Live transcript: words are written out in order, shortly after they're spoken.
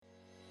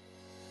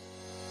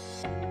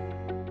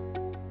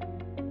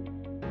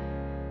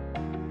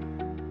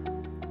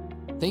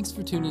Thanks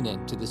for tuning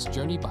in to this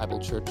Journey Bible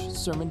Church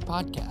Sermon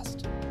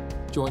Podcast.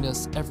 Join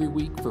us every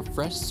week for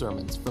fresh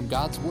sermons from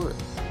God's Word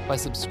by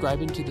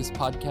subscribing to this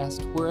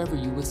podcast wherever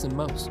you listen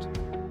most.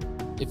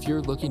 If you're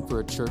looking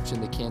for a church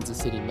in the Kansas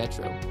City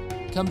metro,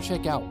 come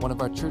check out one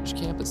of our church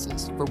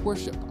campuses for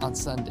worship on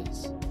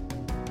Sundays.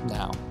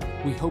 Now,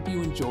 we hope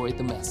you enjoy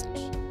the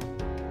message.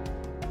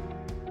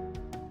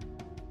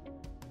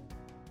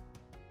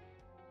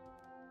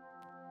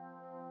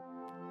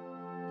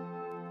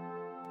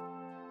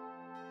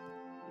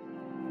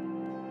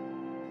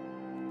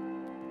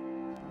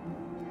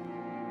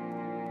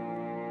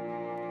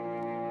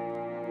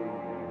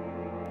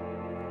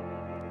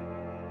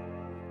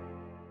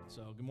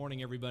 So good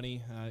morning,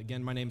 everybody.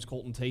 Again, my name is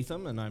Colton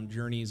Tatham, and I'm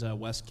Journey's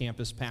West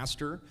Campus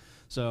pastor.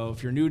 So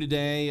if you're new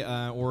today,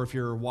 or if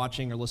you're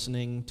watching or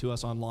listening to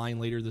us online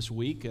later this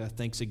week,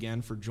 thanks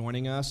again for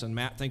joining us. And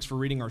Matt, thanks for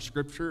reading our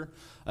scripture.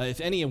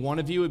 If any one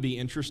of you would be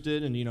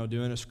interested in,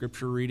 doing a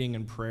scripture reading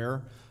and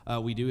prayer,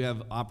 we do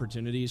have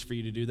opportunities for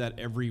you to do that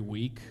every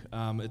week.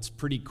 It's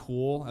pretty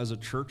cool as a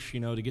church,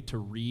 to get to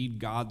read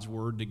God's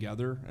Word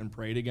together and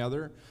pray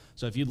together.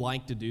 So if you'd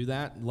like to do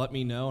that, let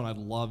me know, and I'd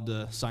love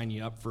to sign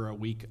you up for a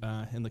week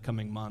in the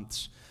coming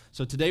months.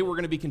 So today we're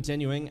going to be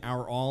continuing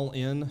our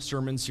All-In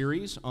sermon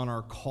series on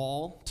our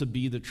call to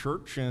be the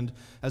church. And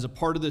as a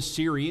part of this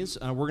series,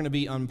 we're going to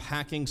be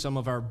unpacking some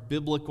of our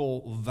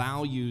biblical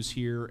values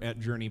here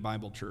at Journey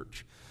Bible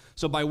Church.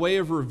 So by way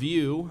of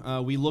review,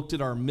 we looked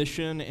at our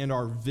mission and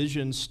our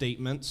vision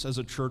statements as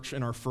a church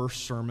in our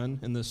first sermon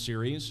in this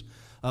series.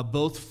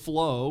 Both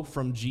flow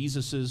from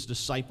Jesus'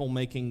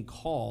 disciple-making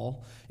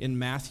call in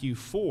Matthew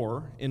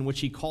 4, in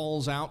which he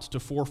calls out to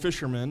four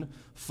fishermen,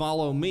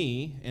 "Follow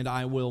me, and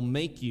I will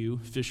make you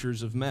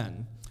fishers of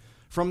men."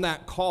 From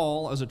that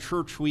call, as a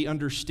church, we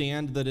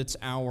understand that it's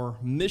our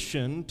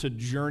mission to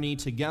journey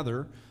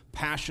together,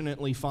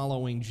 passionately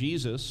following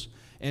Jesus,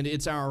 and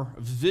it's our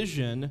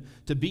vision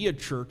to be a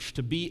church,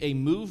 to be a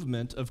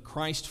movement of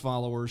Christ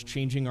followers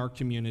changing our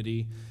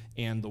community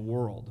and the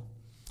world.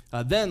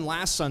 Then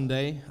last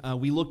Sunday,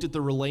 we looked at the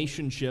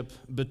relationship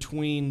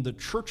between the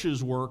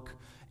church's work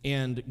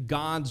and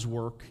God's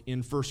work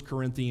in 1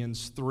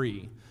 Corinthians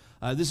 3.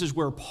 This is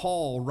where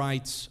Paul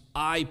writes,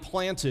 "I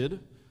planted,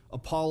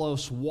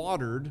 Apollos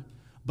watered,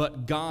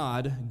 but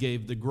God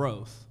gave the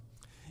growth."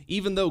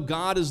 Even though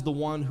God is the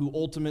one who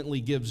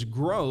ultimately gives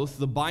growth,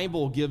 the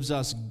Bible gives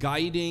us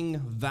guiding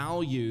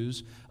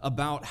values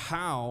about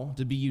how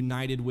to be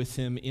united with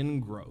Him in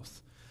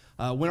growth.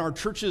 When our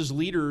church's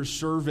leaders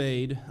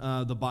surveyed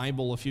the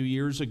Bible a few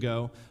years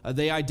ago,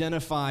 they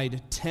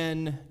identified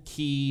 10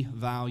 key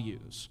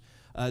values.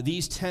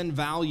 These 10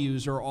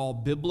 values are all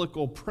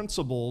biblical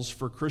principles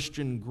for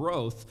Christian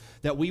growth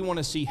that we want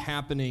to see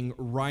happening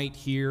right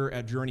here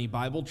at Journey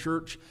Bible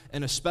Church,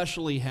 and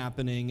especially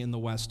happening in the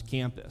West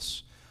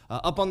Campus.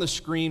 Up on the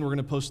screen, we're going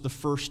to post the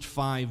first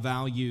 5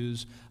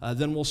 values.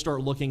 Then we'll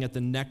start looking at the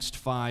next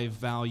 5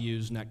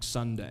 values next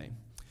Sunday.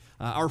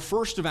 Our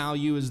first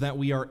value is that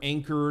we are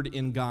anchored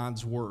in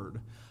God's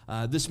Word.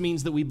 This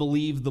means that we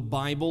believe the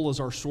Bible is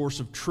our source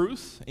of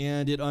truth,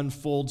 and it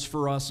unfolds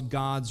for us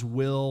God's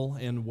will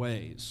and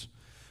ways.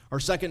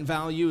 Our second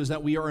value is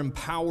that we are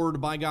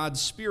empowered by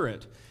God's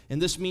Spirit, and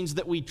this means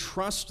that we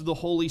trust the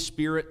Holy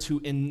Spirit to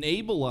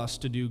enable us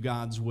to do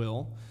God's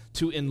will,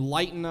 to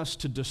enlighten us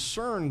to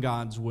discern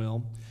God's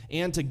will,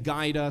 and to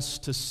guide us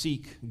to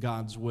seek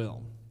God's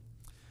will.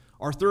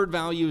 Our third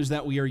value is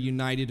that we are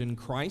united in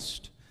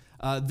Christ.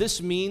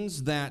 This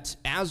means that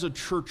as a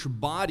church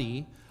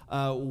body,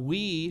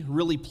 we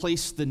really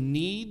place the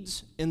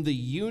needs and the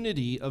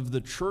unity of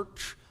the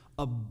church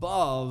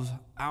above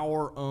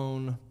our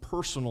own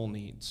personal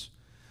needs.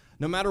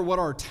 No matter what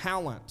our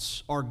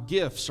talents, our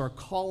gifts, our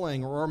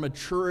calling, or our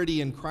maturity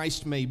in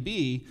Christ may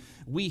be,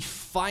 we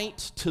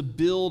fight to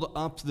build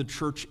up the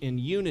church in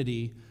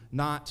unity,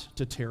 not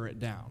to tear it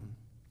down.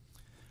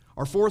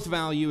 Our fourth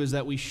value is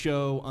that we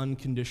show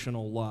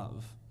unconditional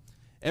love.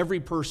 Every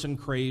person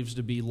craves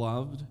to be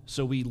loved,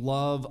 so we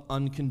love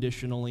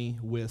unconditionally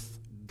with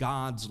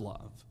God's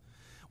love.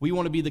 We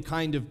want to be the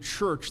kind of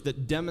church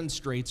that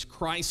demonstrates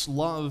Christ's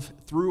love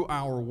through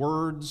our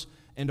words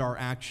and our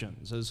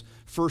actions. As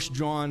 1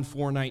 John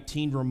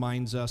 4:19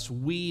 reminds us,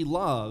 we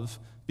love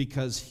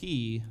because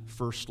He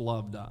first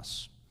loved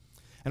us.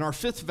 And our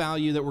fifth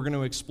value that we're going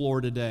to explore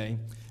today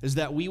is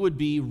that we would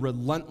be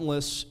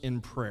relentless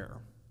in prayer.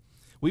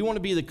 We want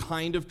to be the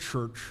kind of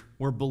church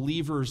where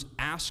believers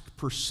ask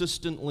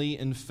persistently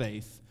in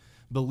faith,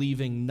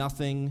 believing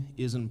nothing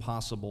is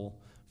impossible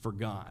for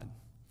God.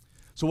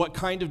 So what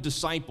kind of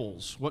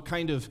disciples, what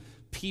kind of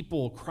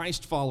people,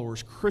 Christ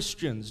followers,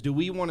 Christians, do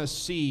we want to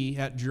see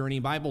at Journey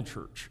Bible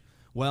Church?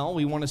 Well,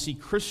 we want to see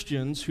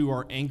Christians who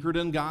are anchored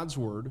in God's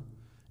Word,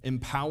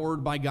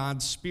 empowered by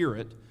God's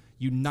Spirit,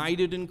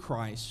 united in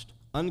Christ,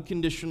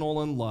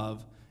 unconditional in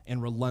love,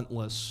 and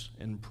relentless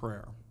in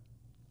prayer.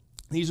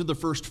 These are the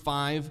first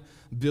 5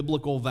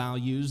 biblical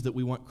values that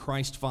we want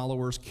Christ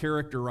followers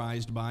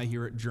characterized by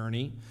here at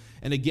Journey.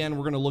 And again,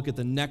 we're going to look at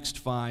the next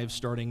 5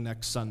 starting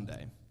next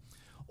Sunday.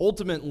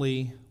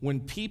 Ultimately, when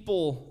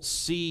people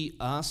see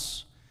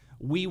us,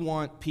 we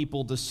want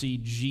people to see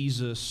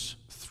Jesus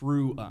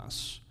through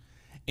us.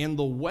 And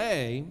the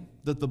way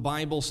that the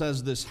Bible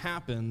says this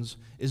happens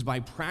is by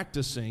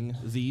practicing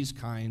these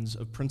kinds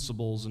of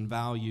principles and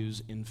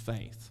values in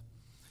faith.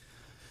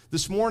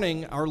 This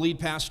morning, our lead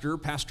pastor,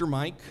 Pastor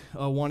Mike,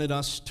 wanted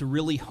us to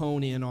really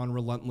hone in on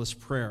relentless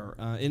prayer.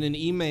 In an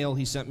email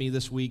he sent me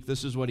this week,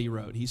 this is what he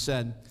wrote. He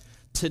said,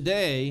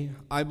 "Today,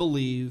 I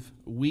believe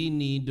we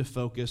need to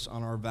focus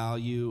on our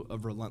value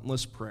of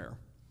relentless prayer.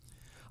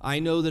 I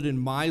know that in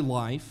my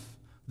life,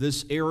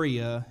 this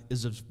area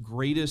is of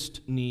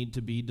greatest need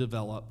to be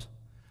developed.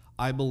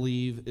 I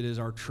believe it is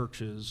our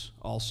church's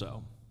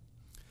also."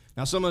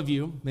 Now, some of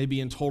you may be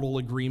in total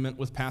agreement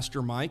with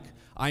Pastor Mike.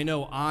 I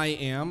know I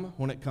am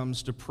when it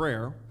comes to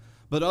prayer,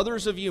 but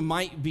others of you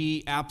might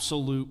be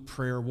absolute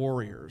prayer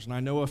warriors, and I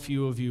know a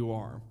few of you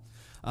are.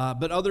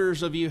 But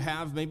others of you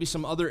have maybe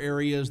some other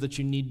areas that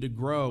you need to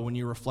grow when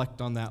you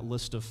reflect on that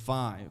list of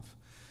 5.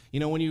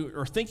 When you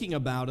are thinking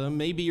about them,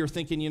 maybe you're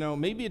thinking,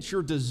 maybe it's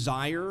your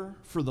desire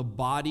for the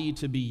body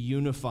to be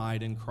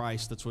unified in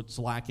Christ that's what's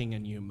lacking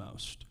in you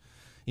most.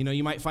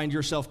 You might find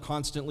yourself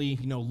constantly,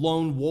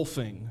 lone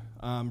wolfing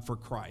for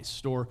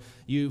Christ, or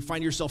you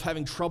find yourself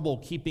having trouble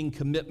keeping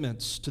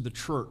commitments to the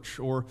church,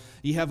 or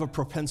you have a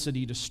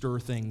propensity to stir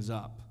things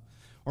up.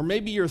 Or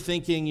maybe you're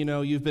thinking,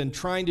 you've been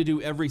trying to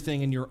do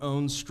everything in your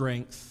own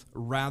strength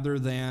rather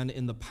than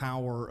in the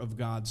power of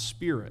God's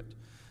Spirit.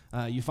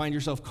 You find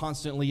yourself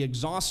constantly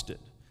exhausted.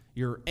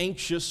 You're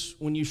anxious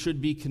when you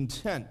should be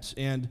content,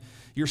 and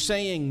you're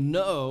saying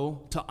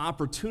no to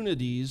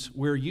opportunities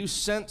where you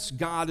sense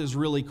God is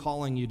really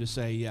calling you to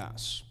say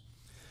yes.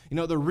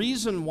 The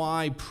reason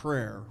why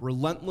prayer,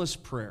 relentless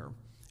prayer,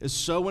 is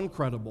so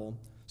incredible,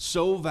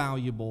 so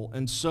valuable,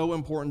 and so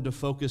important to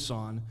focus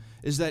on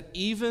is that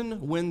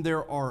even when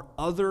there are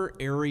other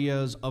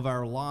areas of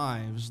our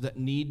lives that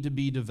need to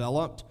be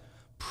developed,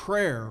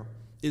 prayer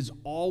is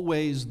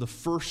always the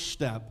first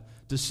step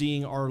to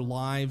seeing our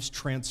lives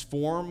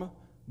transform,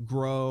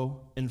 grow,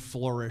 and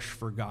flourish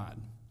for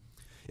God.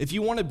 If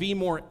you want to be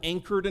more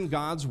anchored in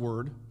God's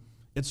Word,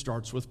 it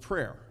starts with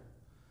prayer.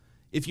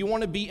 If you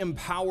want to be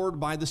empowered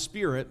by the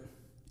Spirit,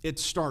 it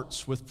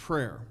starts with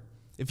prayer.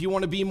 If you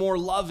want to be more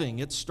loving,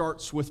 it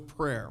starts with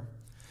prayer.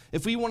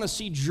 If we want to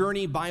see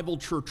Journey Bible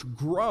Church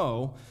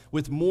grow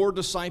with more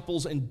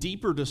disciples and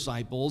deeper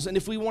disciples, and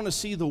if we want to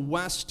see the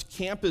West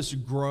Campus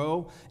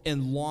grow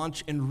and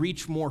launch and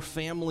reach more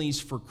families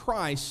for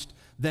Christ,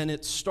 then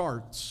it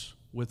starts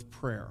with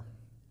prayer.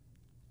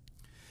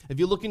 If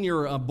you look in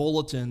your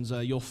bulletins,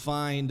 you'll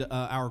find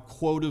our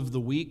quote of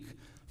the week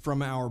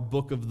from our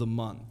book of the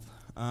month.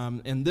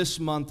 And this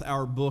month,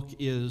 our book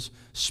is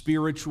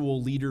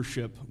Spiritual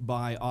Leadership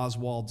by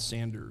Oswald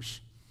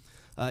Sanders.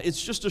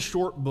 It's just a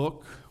short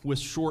book with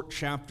short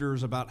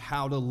chapters about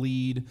how to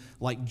lead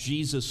like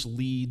Jesus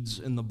leads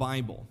in the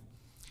Bible.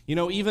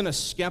 Even a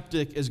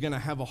skeptic is going to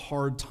have a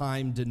hard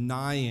time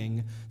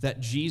denying that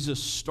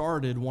Jesus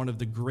started one of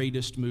the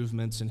greatest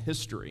movements in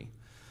history.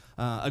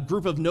 A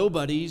group of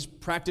nobodies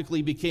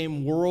practically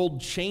became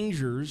world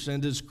changers,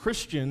 and as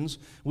Christians,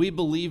 we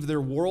believe they're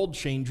world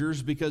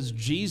changers because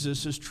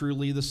Jesus is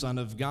truly the Son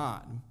of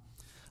God.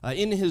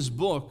 In his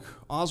book,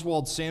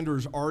 Oswald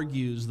Sanders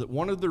argues that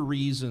one of the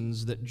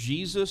reasons that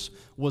Jesus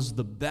was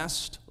the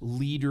best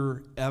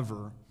leader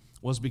ever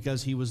was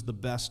because he was the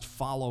best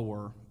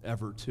follower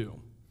ever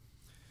too.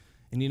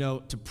 And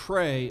to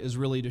pray is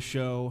really to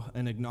show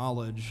and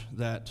acknowledge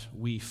that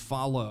we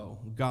follow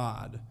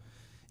God.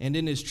 And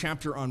in his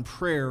chapter on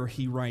prayer,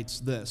 he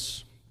writes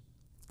this.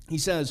 He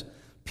says,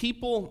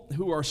 "People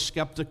who are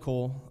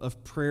skeptical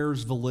of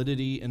prayer's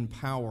validity and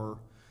power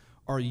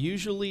are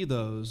usually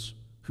those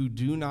who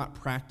do not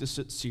practice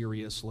it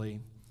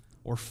seriously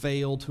or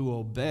fail to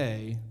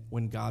obey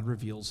when God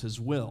reveals his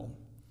will.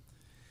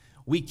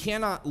 We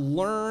cannot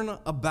learn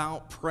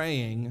about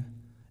praying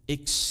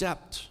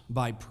except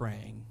by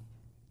praying.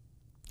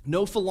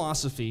 No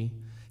philosophy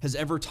has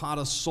ever taught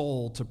a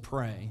soul to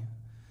pray.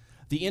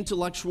 The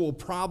intellectual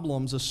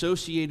problems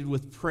associated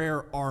with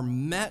prayer are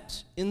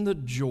met in the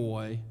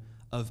joy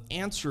of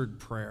answered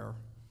prayer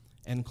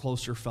and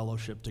closer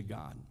fellowship to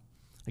God."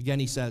 Again,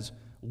 he says,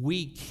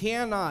 we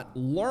cannot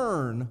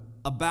learn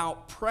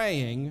about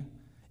praying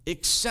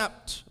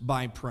except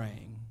by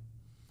praying.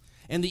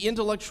 And the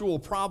intellectual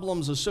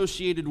problems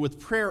associated with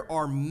prayer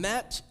are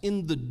met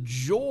in the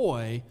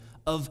joy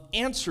of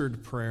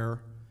answered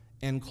prayer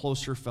and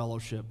closer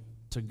fellowship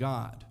to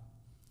God.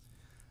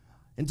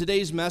 In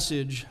today's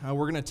message,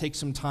 we're going to take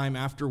some time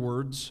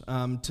afterwards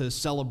to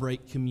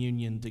celebrate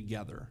communion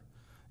together.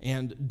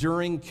 And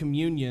during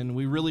communion,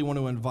 we really want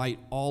to invite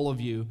all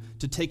of you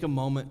to take a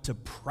moment to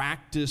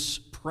practice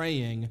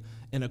praying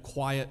in a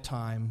quiet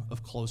time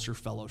of closer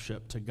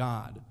fellowship to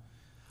God.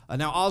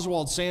 Now,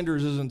 Oswald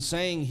Sanders isn't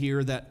saying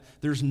here that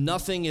there's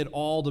nothing at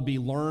all to be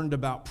learned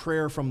about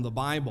prayer from the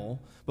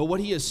Bible, but what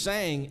he is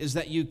saying is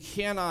that you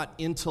cannot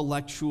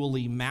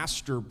intellectually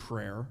master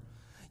prayer.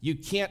 You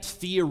can't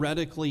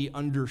theoretically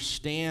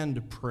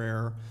understand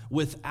prayer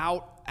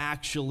without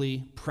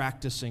actually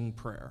practicing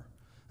prayer.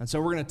 And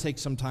so we're going to take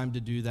some time to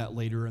do that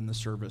later in the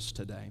service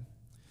today.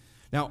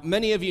 Now,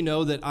 many of you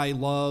know that I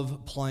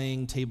love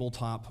playing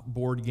tabletop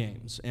board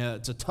games.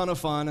 It's a ton of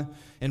fun,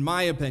 in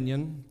my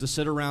opinion, to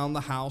sit around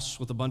the house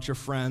with a bunch of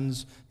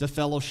friends, to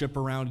fellowship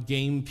around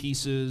game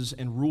pieces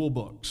and rule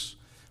books.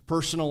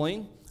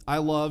 Personally, I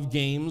love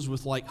games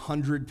with like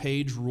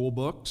 100-page rule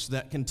books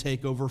that can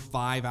take over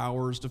 5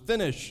 hours to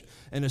finish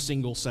in a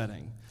single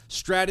setting.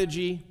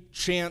 Strategy,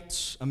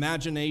 chance,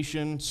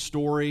 imagination,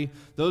 story,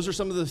 those are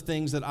some of the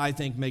things that I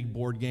think make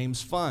board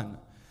games fun.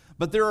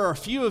 But there are a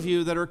few of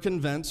you that are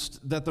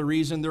convinced that the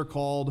reason they're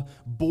called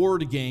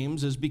board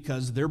games is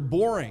because they're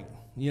boring.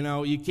 You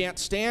know, you can't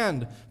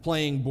stand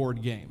playing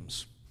board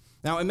games.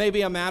 Now, it may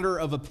be a matter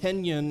of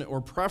opinion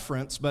or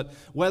preference, but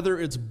whether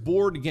it's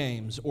board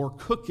games or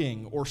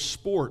cooking or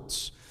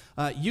sports,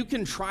 you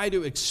can try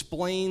to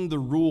explain the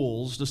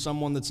rules to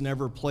someone that's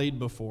never played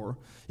before.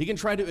 You can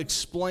try to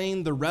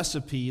explain the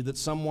recipe that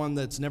someone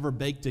that's never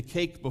baked a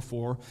cake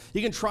before.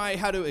 You can try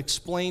how to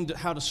explain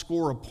how to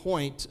score a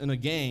point in a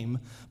game,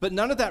 but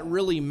none of that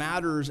really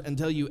matters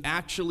until you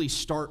actually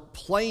start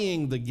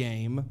playing the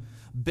game,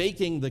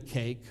 baking the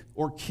cake,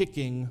 or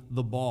kicking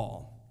the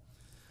ball.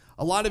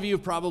 A lot of you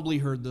have probably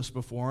heard this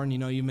before, and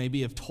you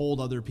maybe have told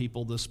other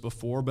people this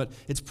before, but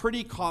it's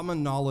pretty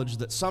common knowledge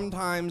that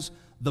sometimes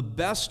the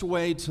best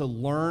way to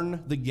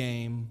learn the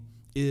game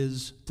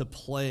is to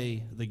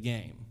play the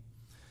game.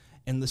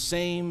 And the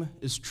same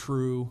is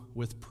true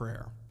with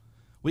prayer.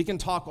 We can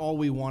talk all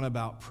we want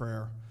about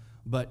prayer,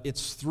 but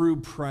it's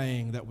through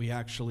praying that we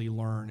actually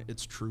learn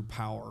its true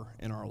power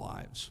in our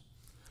lives.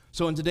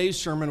 So in today's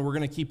sermon, we're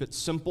going to keep it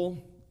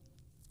simple,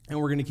 and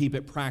we're going to keep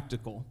it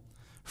practical.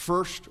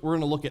 First, we're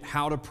going to look at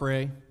how to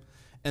pray,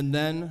 and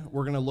then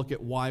we're going to look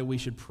at why we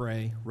should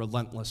pray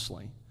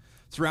relentlessly.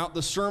 Throughout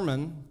the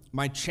sermon,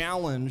 my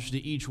challenge to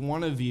each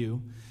one of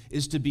you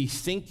is to be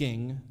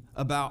thinking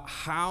about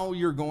how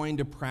you're going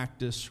to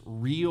practice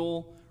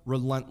real,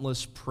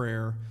 relentless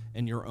prayer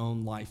in your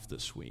own life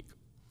this week.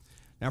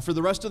 Now, for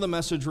the rest of the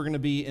message, we're going to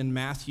be in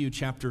Matthew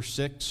chapter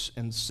 6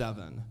 and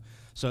 7.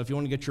 So if you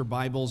want to get your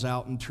Bibles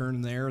out and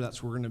turn there,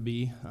 that's where we're going to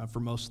be for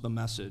most of the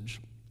message.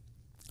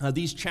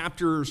 These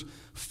chapters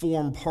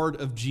form part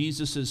of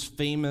Jesus'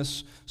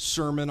 famous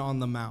Sermon on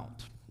the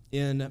Mount.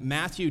 In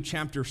Matthew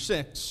chapter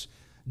 6,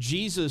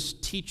 Jesus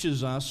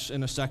teaches us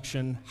in a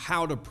section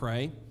how to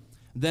pray.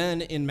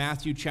 Then in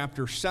Matthew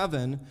chapter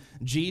 7,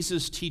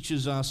 Jesus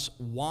teaches us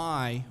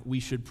why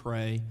we should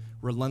pray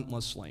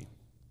relentlessly.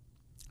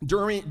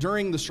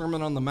 During the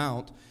Sermon on the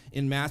Mount,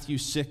 in Matthew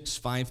 6,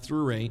 5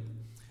 through 8,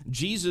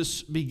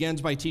 Jesus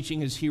begins by teaching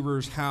his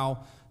hearers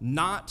how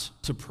not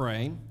to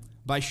pray,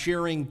 by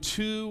sharing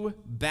two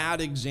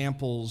bad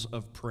examples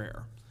of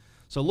prayer.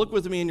 So look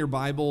with me in your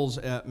Bibles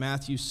at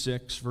Matthew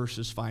 6,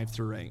 verses 5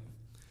 through 8.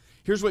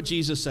 Here's what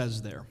Jesus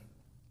says there.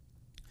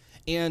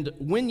 And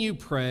when you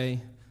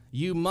pray,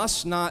 you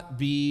must not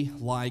be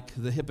like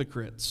the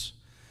hypocrites,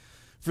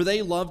 for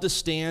they love to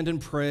stand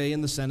and pray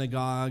in the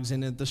synagogues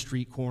and at the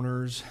street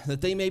corners,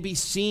 that they may be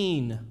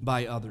seen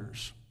by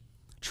others.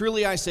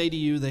 Truly I say to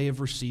you, they have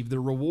received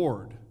their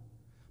reward.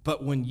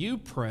 But when you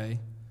pray,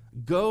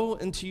 go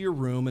into your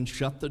room and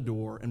shut the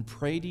door and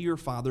pray to your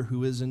Father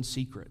who is in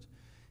secret,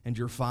 and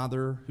your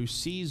Father who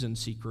sees in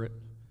secret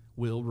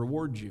will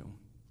reward you.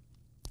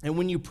 And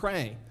when you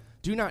pray,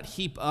 do not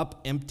heap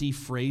up empty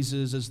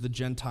phrases as the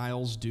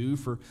Gentiles do,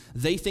 for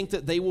they think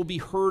that they will be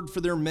heard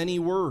for their many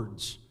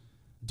words.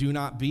 Do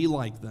not be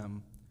like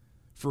them,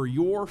 for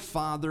your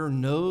Father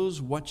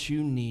knows what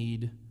you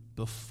need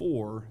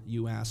before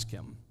you ask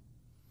him.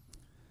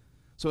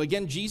 So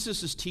again,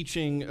 Jesus is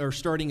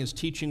starting his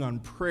teaching on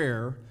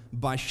prayer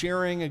by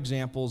sharing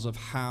examples of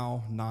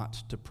how not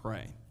to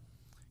pray.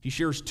 He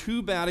shares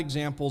two bad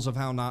examples of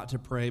how not to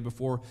pray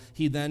before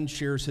he then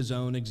shares his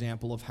own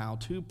example of how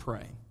to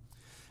pray.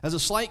 As a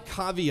slight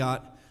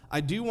caveat,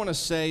 I do want to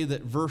say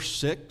that verse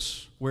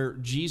 6, where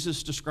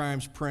Jesus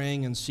describes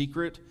praying in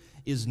secret,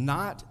 is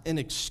not an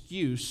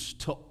excuse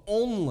to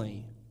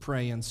only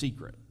pray in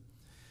secret.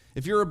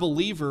 If you're a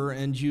believer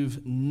and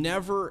you've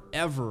never,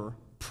 ever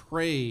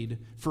prayed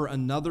for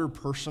another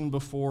person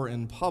before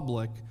in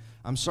public,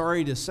 I'm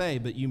sorry to say,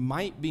 but you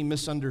might be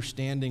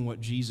misunderstanding what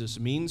Jesus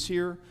means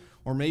here,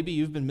 or maybe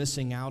you've been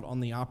missing out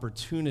on the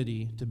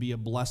opportunity to be a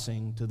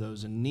blessing to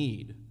those in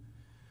need.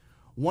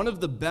 One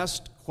of the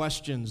best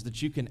questions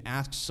that you can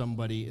ask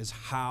somebody is,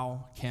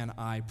 how can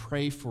I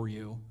pray for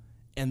you?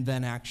 And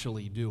then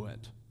actually do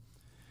it.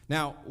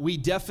 Now, we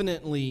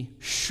definitely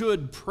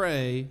should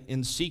pray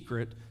in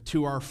secret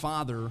to our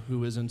Father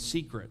who is in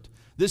secret.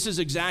 This is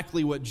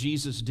exactly what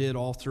Jesus did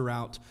all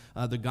throughout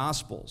the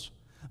Gospels.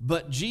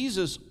 But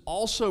Jesus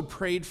also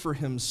prayed for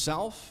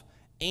himself,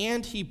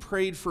 and he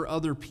prayed for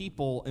other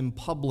people in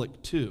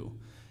public too.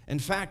 In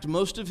fact,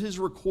 most of his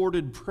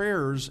recorded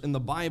prayers in the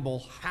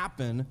Bible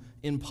happen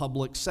in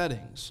public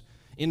settings.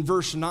 In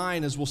verse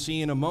 9, as we'll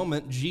see in a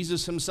moment,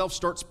 Jesus himself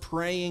starts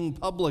praying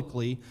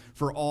publicly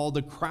for all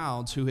the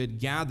crowds who had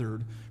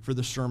gathered for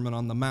the Sermon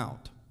on the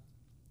Mount.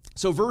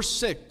 So verse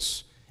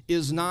 6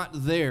 is not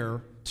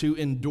there to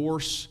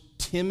endorse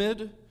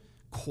timid,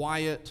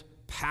 quiet,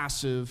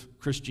 passive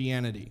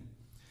Christianity.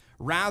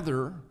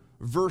 Rather,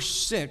 verse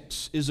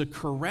 6 is a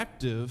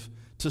corrective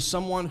to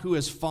someone who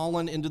has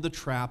fallen into the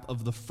trap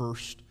of the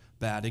first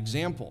bad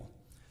example,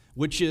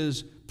 which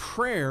is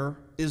prayer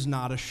is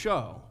not a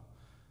show.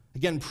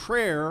 Again,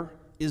 prayer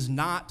is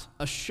not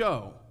a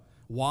show.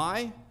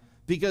 Why?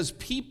 Because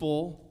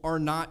people are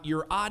not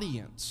your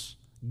audience.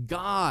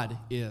 God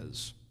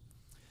is.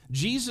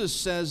 Jesus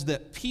says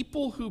that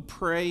people who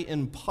pray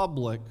in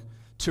public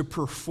to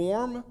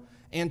perform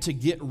and to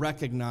get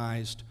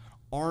recognized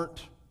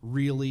aren't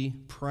really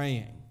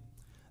praying.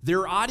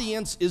 Their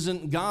audience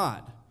isn't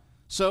God,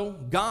 so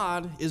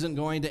God isn't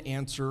going to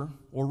answer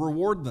or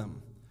reward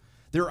them.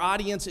 Their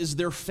audience is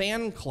their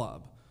fan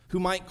club, who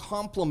might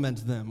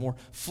compliment them or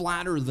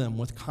flatter them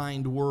with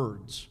kind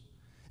words.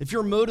 If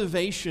your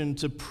motivation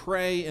to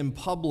pray in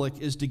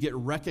public is to get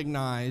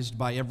recognized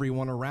by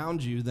everyone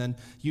around you, then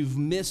you've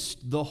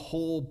missed the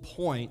whole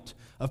point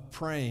of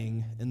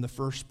praying in the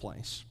first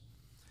place.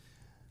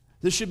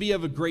 This should be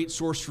of a great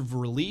source of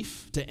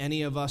relief to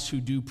any of us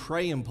who do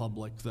pray in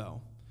public,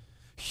 though.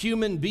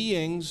 Human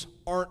beings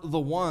aren't the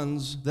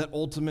ones that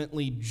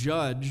ultimately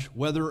judge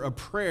whether a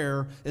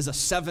prayer is a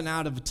 7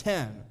 out of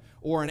 10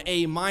 or an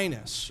A-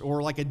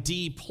 or like a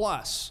D+.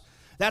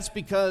 That's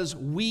because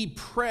we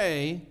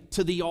pray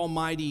to the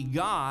Almighty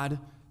God,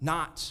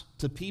 not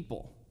to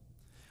people.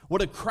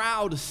 What a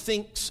crowd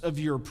thinks of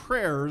your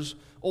prayers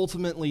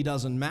ultimately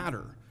doesn't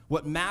matter.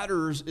 What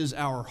matters is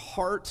our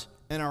heart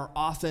and our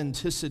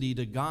authenticity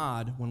to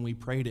God when we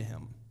pray to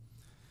Him.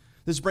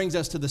 This brings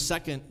us to the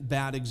second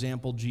bad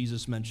example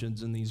Jesus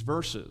mentions in these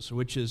verses,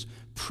 which is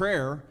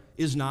prayer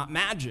is not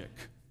magic.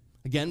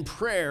 Again,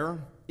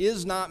 prayer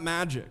is not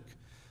magic,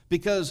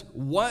 because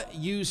what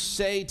you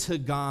say to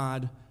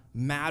God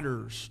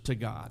matters to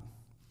God.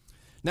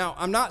 Now,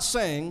 I'm not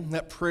saying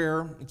that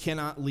prayer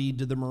cannot lead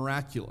to the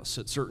miraculous.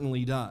 It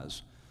certainly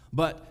does.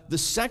 But the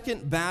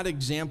second bad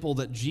example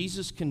that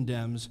Jesus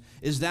condemns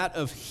is that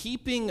of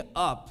heaping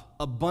up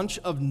a bunch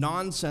of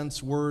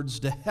nonsense words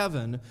to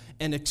heaven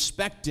and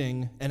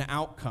expecting an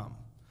outcome.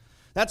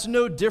 That's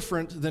no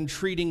different than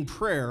treating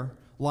prayer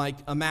like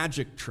a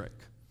magic trick.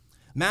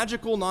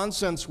 Magical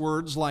nonsense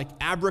words like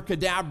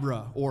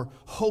abracadabra or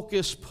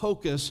hocus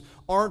pocus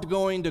aren't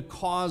going to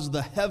cause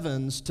the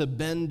heavens to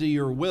bend to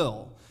your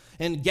will.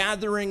 And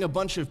gathering a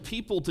bunch of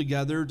people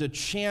together to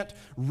chant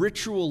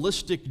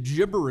ritualistic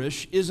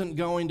gibberish isn't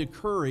going to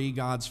curry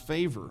God's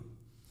favor.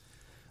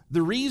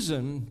 The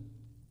reason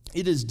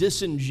it is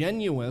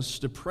disingenuous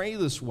to pray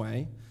this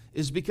way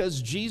is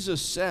because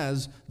Jesus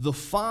says the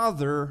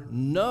Father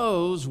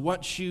knows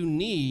what you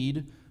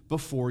need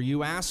before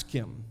you ask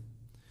Him.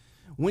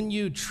 When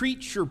you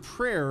treat your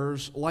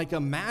prayers like a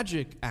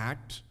magic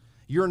act,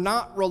 you're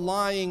not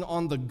relying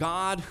on the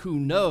God who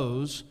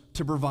knows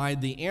to provide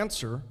the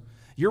answer.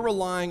 You're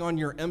relying on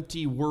your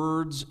empty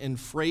words and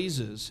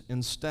phrases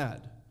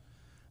instead.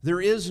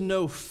 There is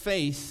no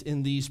faith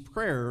in these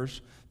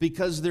prayers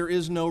because there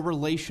is no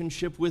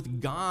relationship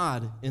with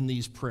God in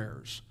these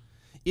prayers.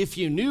 If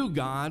you knew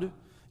God,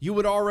 you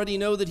would already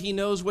know that He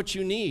knows what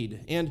you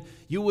need, and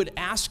you would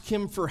ask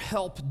Him for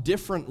help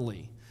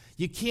differently.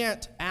 You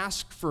can't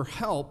ask for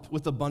help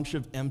with a bunch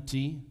of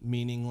empty,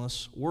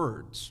 meaningless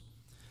words.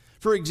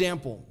 For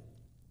example,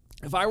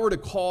 if I were to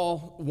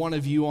call one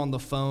of you on the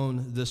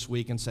phone this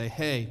week and say,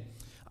 hey,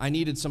 I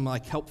needed some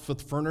help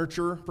with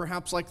furniture,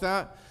 perhaps like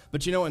that,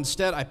 but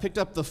instead I picked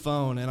up the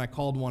phone and I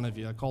called one of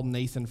you. I called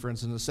Nathan, for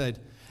instance, and said,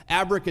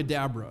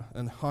 abracadabra,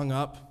 and hung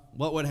up,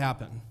 what would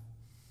happen?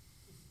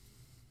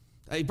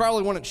 He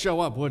probably wouldn't show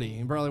up, would he?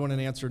 He probably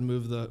wouldn't answer and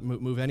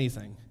move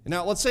anything.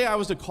 Now, let's say I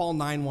was to call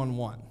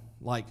 911.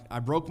 Like, I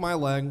broke my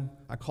leg,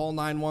 I call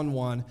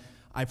 911,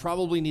 I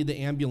probably need the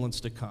ambulance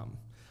to come.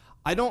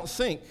 I don't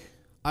think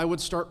I would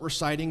start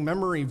reciting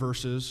memory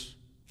verses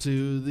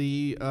to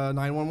the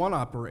 911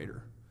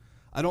 operator.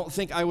 I don't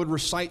think I would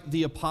recite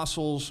the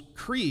Apostles'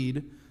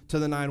 Creed to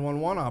the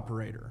 911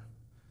 operator.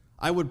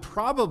 I would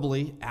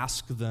probably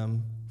ask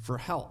them for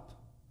help.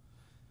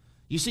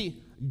 You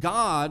see,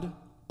 God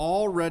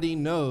already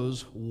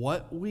knows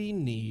what we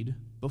need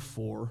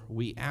before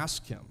we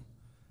ask Him.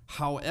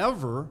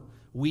 However,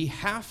 we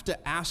have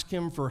to ask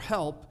Him for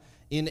help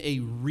in a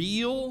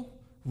real,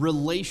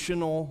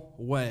 relational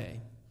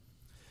way.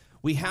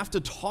 We have to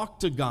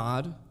talk to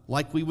God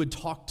like we would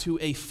talk to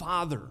a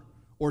father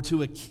or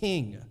to a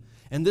king.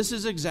 And this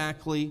is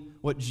exactly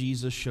what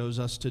Jesus shows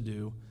us to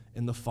do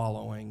in the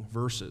following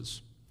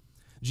verses.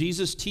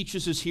 Jesus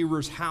teaches His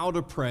hearers how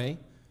to pray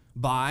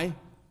by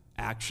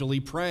actually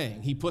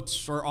praying. He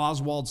puts our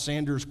Oswald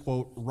Sanders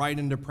quote right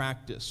into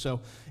practice. So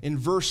in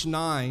verse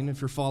 9,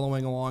 if you're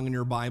following along in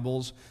your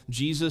Bibles,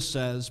 Jesus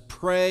says,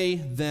 pray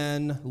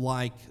then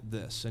like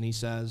this. And He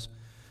says,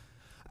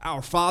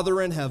 Our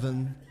Father in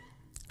heaven,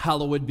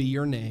 hallowed be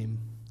your name.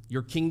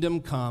 Your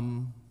kingdom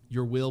come,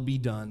 your will be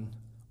done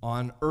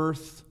on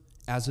earth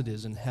as it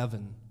is in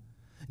heaven.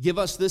 Give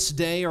us this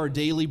day our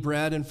daily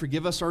bread, and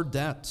forgive us our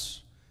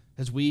debts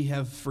as we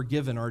have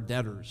forgiven our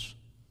debtors.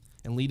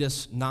 And lead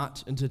us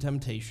not into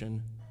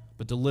temptation,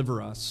 but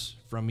deliver us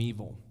from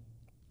evil.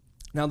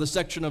 Now, the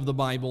section of the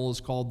Bible is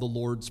called the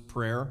Lord's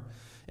Prayer.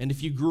 And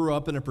if you grew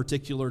up in a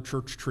particular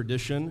church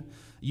tradition,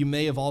 you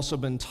may have also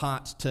been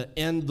taught to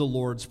end the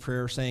Lord's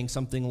Prayer saying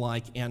something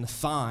like, "And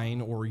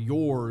thine," or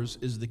 "yours,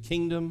 is the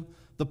kingdom,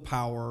 the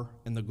power,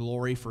 and the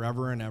glory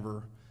forever and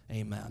ever.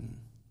 Amen."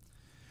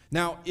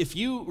 Now, if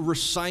you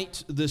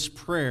recite this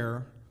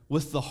prayer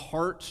with the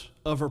heart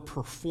of a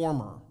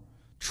performer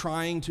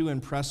trying to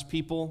impress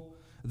people,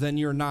 then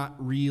you're not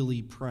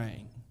really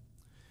praying.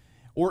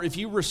 Or if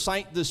you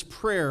recite this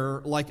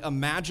prayer like a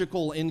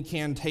magical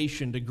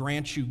incantation to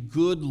grant you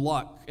good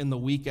luck in the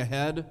week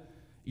ahead,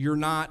 you're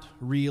not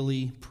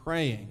really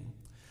praying.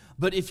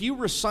 But if you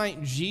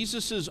recite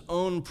Jesus'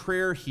 own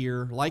prayer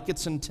here like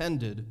it's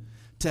intended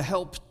to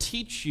help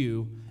teach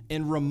you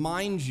and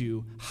remind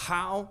you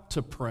how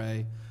to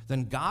pray,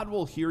 then God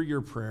will hear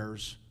your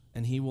prayers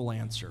and he will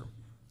answer.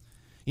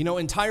 You know,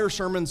 entire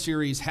sermon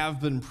series have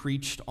been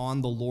preached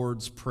on the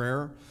Lord's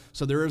Prayer,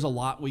 so there is a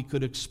lot we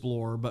could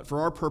explore, but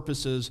for our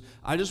purposes,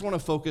 I just want to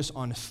focus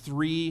on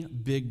three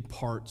big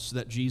parts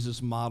that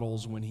Jesus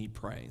models when he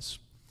prays.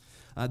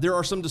 There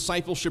are some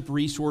discipleship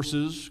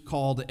resources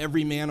called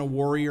Every Man a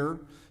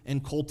Warrior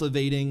and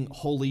Cultivating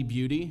Holy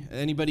Beauty.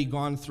 Anybody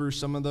gone through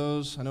some of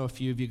those? I know a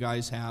few of you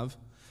guys have.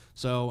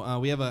 So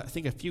we have, I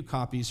think, a few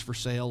copies for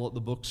sale at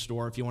the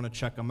bookstore if you want to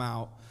check them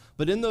out.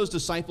 But in those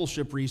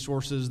discipleship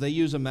resources, they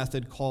use a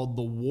method called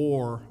the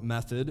WAR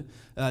method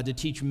to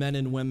teach men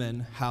and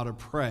women how to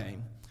pray.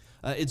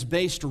 It's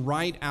based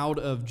right out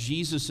of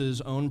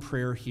Jesus' own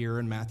prayer here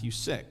in Matthew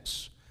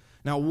 6.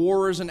 Now,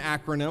 WAR is an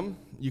acronym.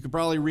 You could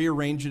probably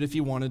rearrange it if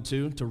you wanted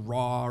to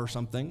RAW or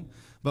something.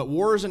 But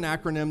WAR is an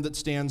acronym that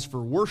stands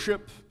for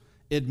Worship,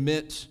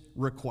 Admit,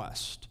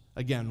 Request.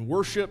 Again,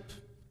 Worship,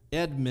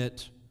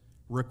 Admit,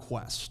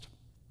 Request.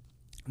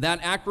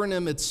 That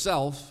acronym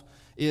itself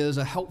is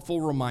a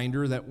helpful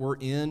reminder that we're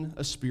in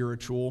a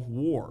spiritual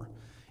war,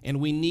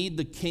 and we need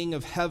the King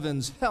of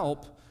Heaven's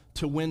help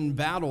to win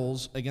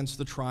battles against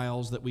the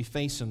trials that we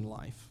face in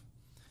life.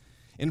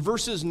 In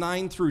verses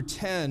 9 through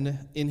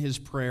 10 in his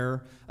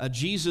prayer,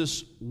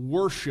 Jesus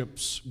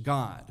worships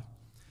God.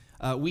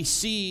 We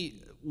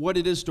see what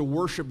it is to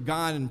worship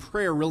God in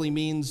prayer really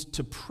means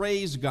to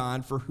praise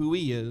God for who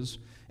he is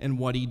and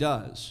what he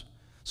does.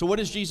 So what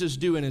does Jesus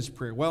do in his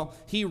prayer? Well,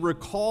 he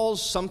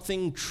recalls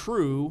something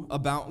true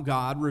about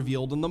God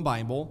revealed in the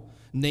Bible,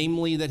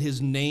 namely that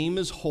his name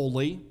is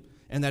holy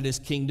and that his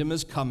kingdom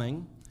is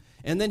coming.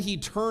 And then he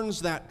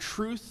turns that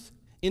truth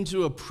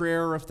into a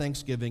prayer of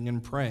thanksgiving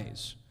and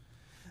praise.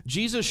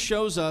 Jesus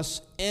shows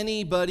us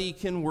anybody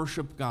can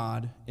worship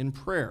God in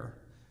prayer.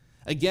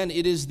 Again,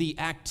 it is the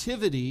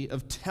activity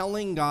of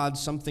telling God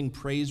something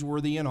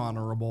praiseworthy and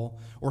honorable,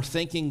 or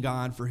thanking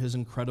God for his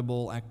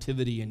incredible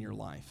activity in your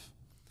life.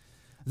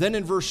 Then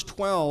in verse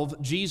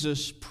 12,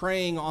 Jesus,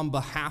 praying on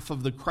behalf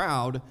of the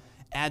crowd,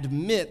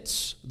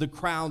 admits the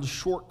crowd's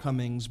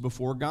shortcomings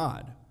before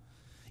God.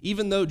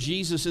 Even though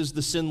Jesus is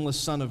the sinless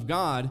Son of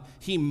God,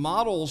 he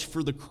models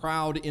for the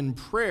crowd in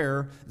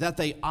prayer that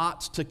they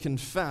ought to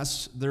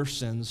confess their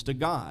sins to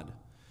God.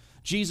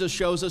 Jesus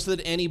shows us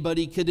that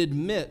anybody could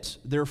admit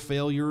their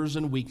failures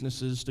and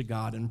weaknesses to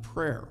God in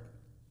prayer.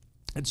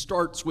 It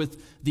starts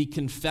with the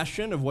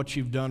confession of what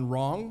you've done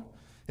wrong.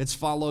 It's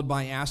followed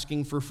by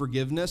asking for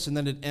forgiveness, and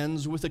then it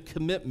ends with a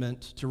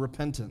commitment to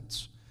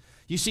repentance.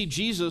 You see,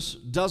 Jesus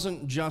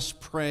doesn't just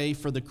pray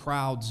for the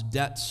crowd's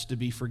debts to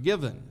be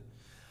forgiven.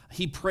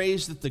 He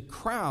prays that the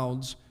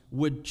crowds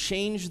would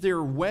change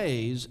their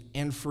ways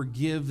and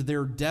forgive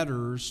their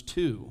debtors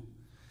too.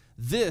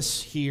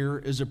 This here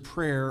is a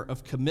prayer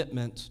of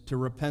commitment to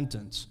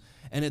repentance,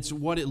 and it's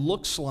what it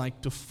looks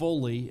like to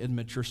fully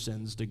admit your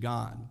sins to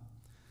God.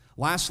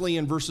 Lastly,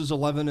 in verses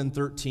 11 and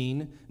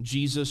 13,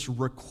 Jesus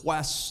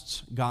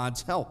requests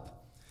God's help.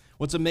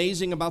 What's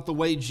amazing about the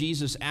way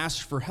Jesus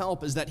asks for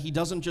help is that he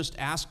doesn't just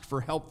ask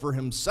for help for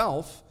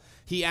himself,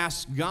 he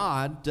asks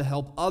God to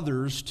help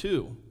others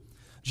too.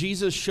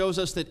 Jesus shows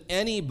us that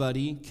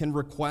anybody can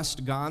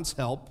request God's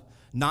help,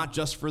 not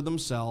just for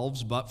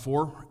themselves, but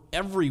for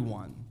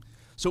everyone.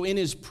 So in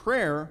his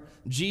prayer,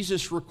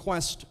 Jesus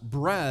requests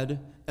bread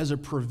as a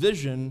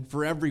provision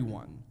for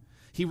everyone.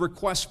 He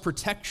requests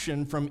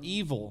protection from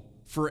evil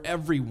for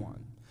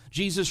everyone.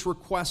 Jesus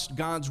requests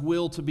God's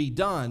will to be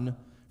done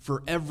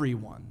for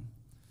everyone.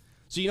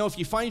 So, if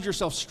you find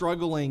yourself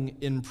struggling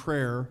in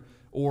prayer,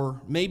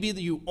 or maybe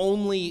that you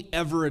only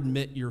ever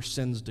admit your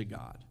sins to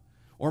God,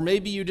 or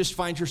maybe you just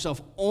find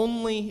yourself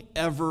only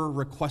ever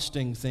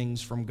requesting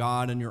things from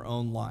God in your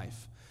own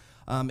life,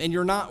 and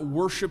you're not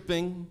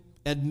worshiping,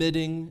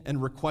 admitting,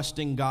 and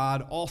requesting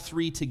God, all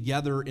three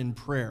together in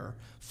prayer,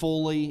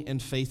 fully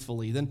and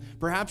faithfully, then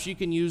perhaps you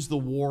can use the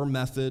WAR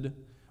method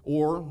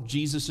or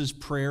Jesus'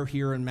 prayer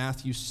here in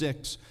Matthew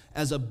 6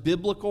 as a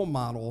biblical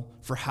model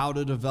for how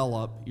to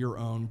develop your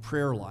own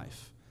prayer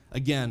life.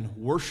 Again,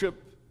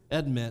 worship,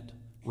 admit,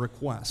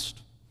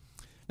 request.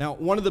 Now,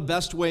 one of the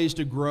best ways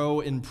to grow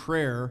in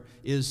prayer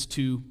is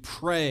to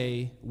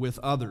pray with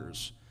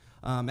others.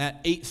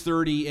 At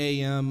 8:30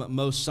 a.m.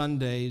 most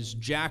Sundays,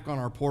 Jack on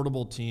our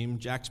portable team,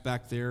 Jack's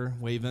back there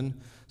waving,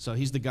 so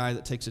he's the guy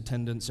that takes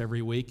attendance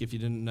every week, if you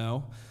didn't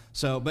know.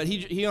 But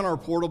he on our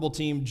portable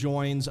team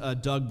joins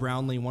Doug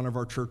Brownlee, one of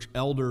our church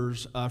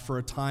elders, for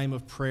a time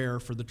of prayer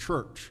for the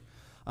church.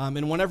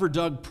 And whenever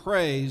Doug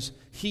prays,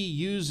 he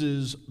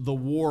uses the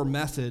war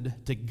method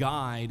to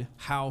guide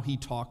how he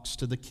talks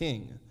to the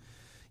king.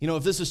 You know,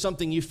 if this is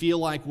something you feel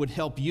like would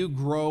help you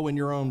grow in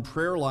your own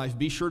prayer life,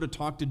 be sure to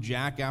talk to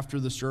Jack after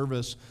the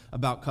service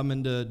about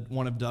coming to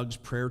one of Doug's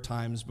prayer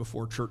times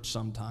before church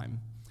sometime.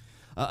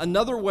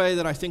 Another way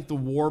that I think the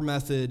war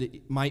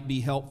method might be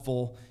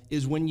helpful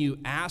is when you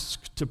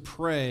ask to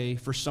pray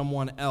for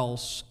someone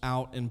else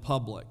out in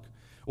public.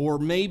 Or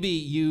maybe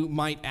you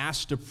might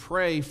ask to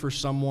pray for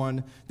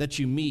someone that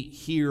you meet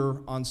here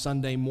on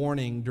Sunday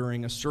morning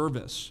during a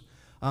service.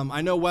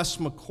 I know Wes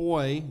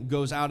McCoy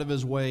goes out of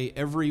his way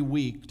every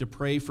week to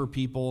pray for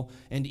people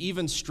and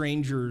even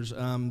strangers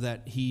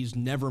that he's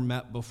never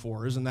met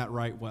before. Isn't that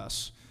right,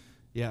 Wes?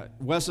 Yeah,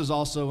 Wes is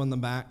also in the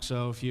back,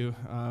 so if you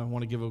want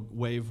to give a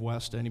wave,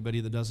 Wes, to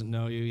anybody that doesn't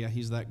know you, yeah,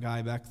 he's that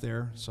guy back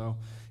there. So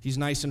he's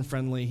nice and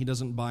friendly. He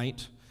doesn't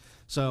bite.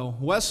 So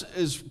Wes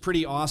is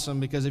pretty awesome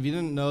because if you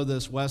didn't know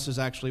this, Wes is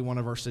actually one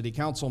of our city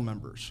council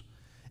members.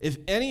 If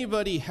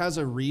anybody has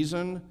a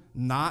reason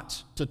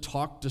not to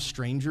talk to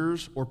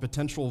strangers or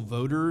potential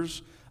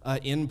voters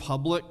in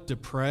public to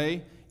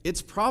pray,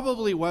 it's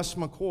probably Wes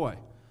McCoy.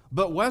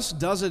 But Wes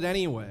does it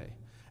anyway.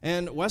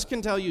 And Wes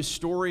can tell you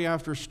story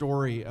after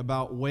story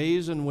about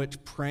ways in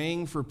which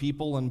praying for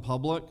people in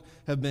public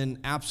have been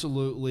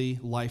absolutely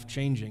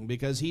life-changing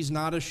because he's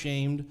not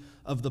ashamed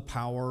of the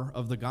power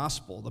of the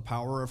gospel, the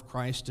power of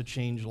Christ to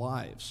change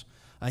lives.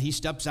 He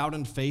steps out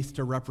in faith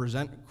to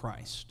represent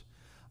Christ.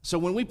 So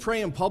when we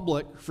pray in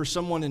public for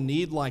someone in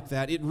need like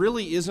that, it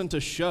really isn't a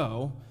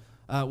show.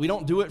 We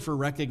don't do it for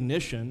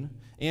recognition,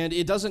 and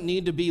it doesn't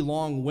need to be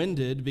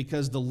long-winded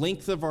because the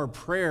length of our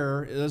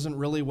prayer isn't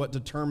really what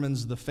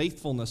determines the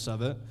faithfulness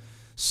of it.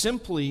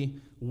 Simply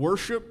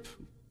worship,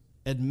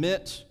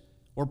 admit,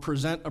 or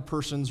present a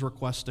person's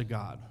request to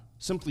God.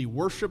 Simply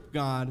worship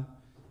God,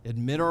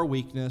 admit our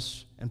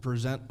weakness, and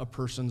present a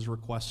person's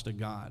request to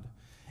God.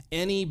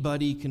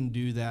 Anybody can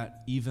do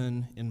that,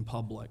 even in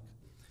public.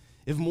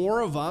 If more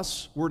of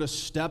us were to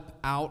step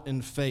out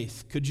in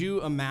faith, could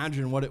you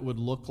imagine what it would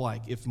look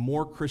like if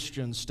more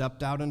Christians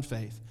stepped out in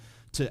faith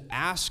to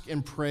ask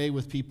and pray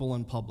with people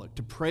in public,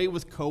 to pray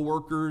with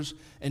coworkers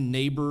and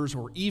neighbors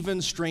or even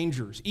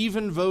strangers,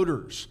 even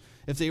voters,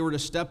 if they were to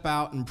step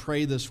out and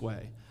pray this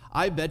way?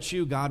 I bet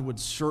you God would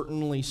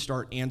certainly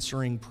start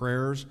answering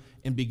prayers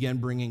and begin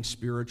bringing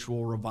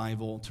spiritual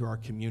revival to our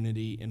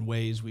community in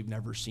ways we've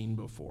never seen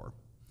before.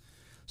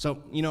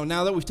 So,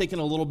 now that we've taken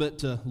a little bit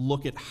to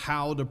look at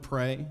how to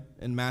pray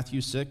in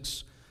Matthew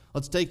 6,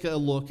 let's take a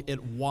look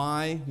at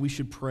why we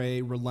should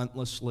pray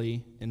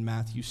relentlessly in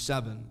Matthew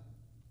 7.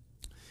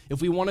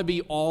 If we want to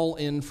be all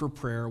in for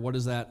prayer, what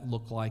does that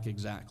look like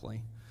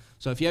exactly?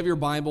 So if you have your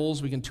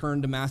Bibles, we can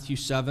turn to Matthew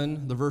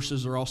 7. The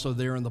verses are also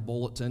there in the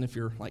bulletin if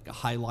you're like a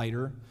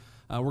highlighter.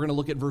 We're going to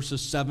look at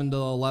verses 7 to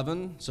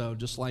 11, so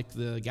just like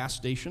the gas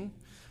station,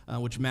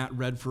 which Matt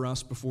read for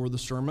us before the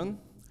sermon.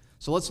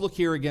 So let's look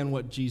here again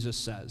what Jesus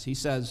says. He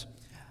says,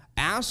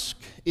 "Ask,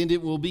 and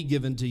it will be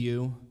given to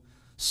you.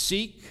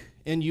 Seek,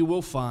 and you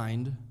will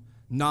find.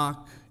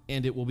 Knock,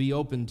 and it will be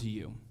opened to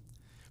you.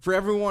 For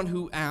everyone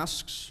who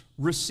asks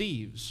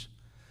receives,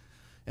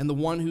 and the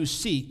one who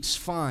seeks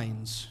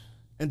finds,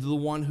 and to the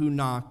one who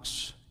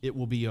knocks it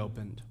will be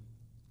opened.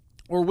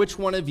 Or which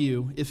one of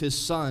you, if his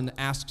son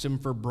asks him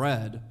for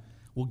bread,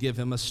 will give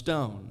him a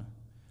stone?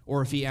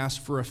 Or if he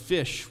asks for a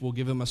fish, will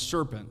give him a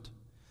serpent?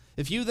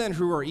 If you then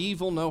who are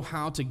evil know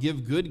how to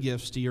give good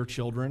gifts to your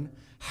children,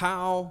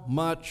 how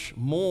much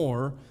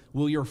more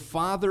will your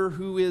Father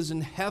who is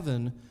in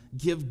heaven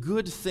give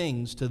good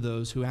things to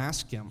those who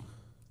ask him?"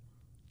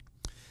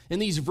 In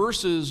these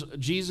verses,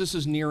 Jesus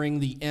is nearing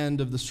the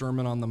end of the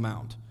Sermon on the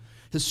Mount.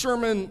 His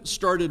sermon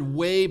started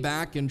way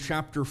back in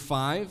chapter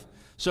 5,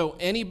 so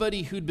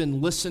anybody who'd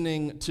been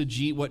listening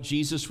to what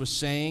Jesus was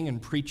saying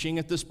and preaching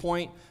at this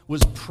point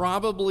was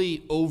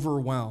probably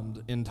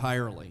overwhelmed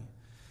entirely.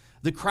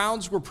 The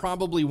crowds were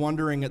probably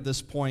wondering at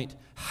this point,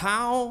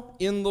 how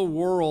in the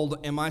world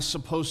am I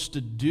supposed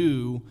to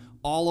do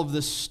all of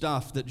this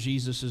stuff that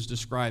Jesus is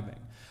describing?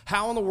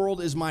 How in the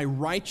world is my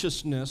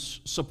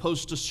righteousness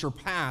supposed to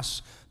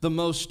surpass the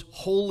most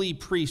holy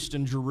priest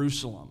in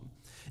Jerusalem?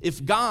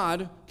 If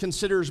God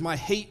considers my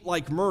hate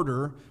like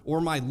murder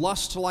or my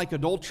lust like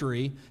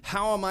adultery,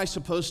 how am I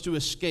supposed to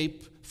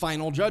escape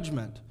final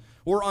judgment?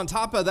 Or on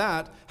top of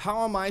that,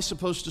 how am I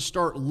supposed to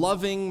start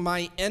loving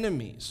my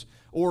enemies,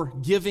 or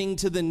giving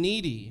to the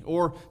needy,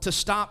 or to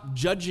stop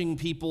judging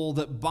people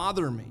that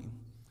bother me?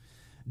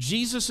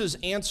 Jesus'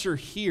 answer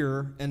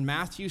here in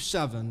Matthew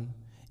 7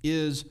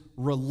 is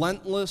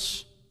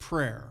relentless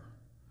prayer.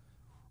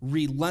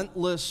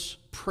 Relentless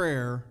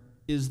prayer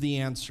is the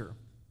answer.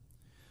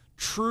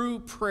 True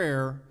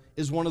prayer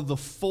is one of the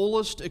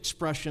fullest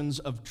expressions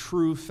of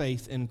true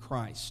faith in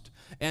Christ.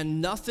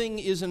 And nothing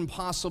is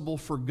impossible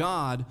for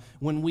God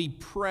when we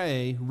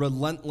pray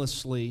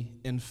relentlessly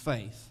in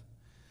faith.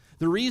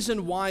 The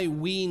reason why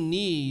we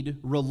need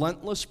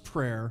relentless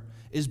prayer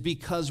is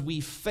because we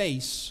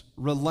face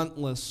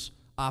relentless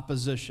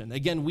opposition.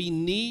 Again, we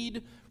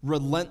need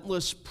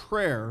relentless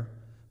prayer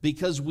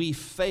because we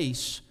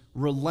face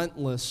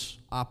relentless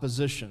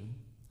opposition.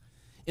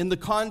 In the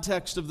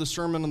context of the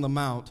Sermon on the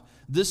Mount,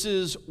 this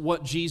is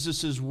what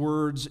Jesus'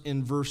 words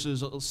in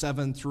verses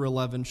 7 through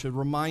 11 should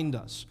remind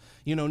us.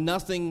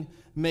 Nothing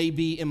may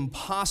be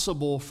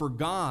impossible for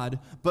God,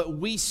 but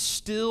we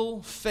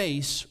still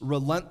face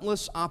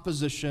relentless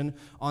opposition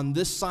on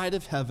this side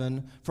of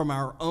heaven from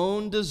our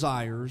own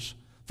desires,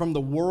 from the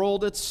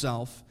world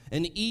itself,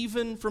 and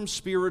even from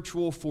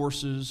spiritual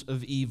forces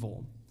of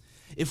evil.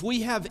 If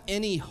we have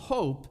any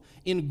hope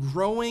in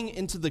growing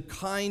into the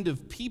kind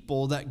of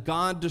people that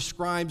God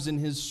describes in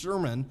his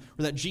sermon,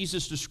 or that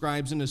Jesus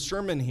describes in his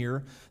sermon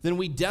here, then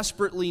we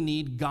desperately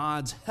need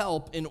God's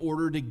help in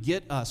order to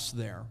get us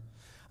there.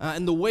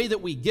 And the way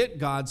that we get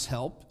God's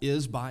help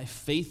is by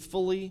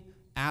faithfully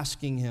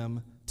asking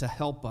him to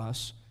help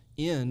us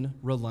in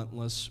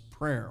relentless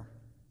prayer.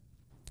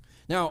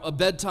 Now, a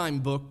bedtime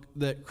book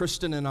that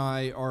Kristen and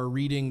I are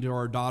reading to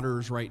our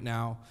daughters right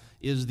now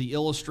is the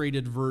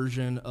illustrated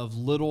version of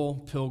Little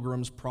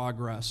Pilgrim's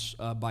Progress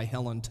by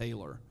Helen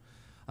Taylor.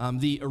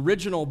 The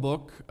original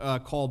book,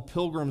 called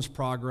Pilgrim's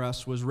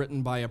Progress, was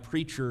written by a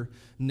preacher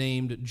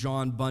named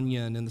John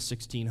Bunyan in the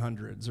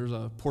 1600s. There's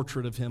a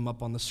portrait of him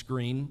up on the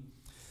screen.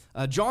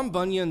 John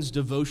Bunyan's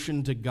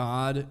devotion to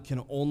God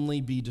can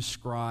only be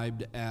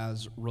described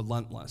as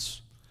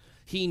relentless.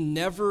 He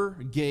never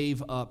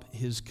gave up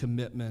his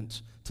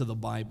commitment to the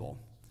Bible.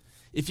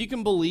 If you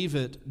can believe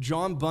it,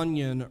 John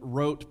Bunyan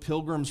wrote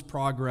Pilgrim's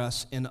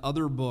Progress and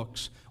other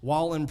books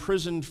while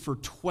imprisoned for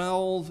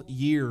 12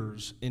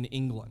 years in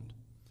England.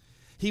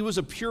 He was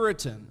a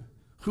Puritan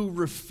who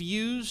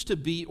refused to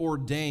be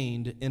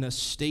ordained in a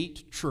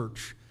state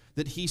church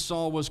that he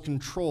saw was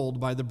controlled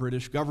by the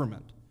British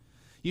government.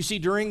 You see,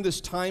 during this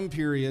time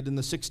period in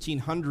the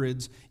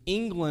 1600s,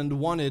 England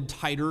wanted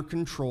tighter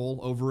control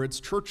over its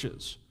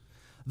churches.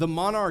 The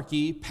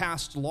monarchy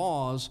passed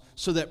laws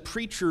so that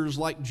preachers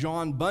like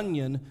John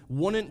Bunyan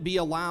wouldn't be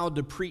allowed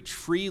to preach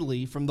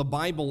freely from the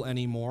Bible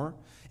anymore.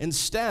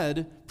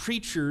 Instead,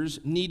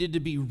 preachers needed to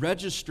be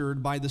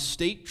registered by the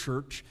state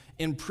church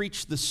and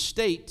preach the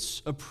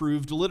state's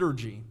approved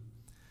liturgy.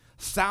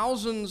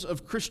 Thousands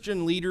of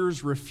Christian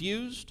leaders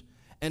refused,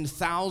 and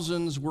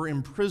thousands were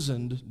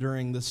imprisoned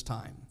during this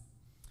time.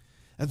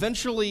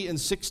 Eventually, in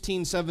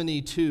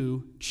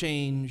 1672,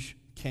 change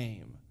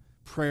came.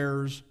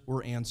 Prayers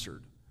were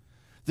answered.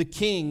 The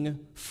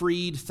king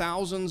freed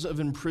thousands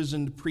of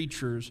imprisoned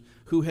preachers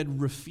who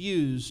had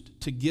refused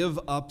to give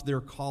up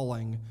their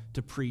calling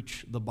to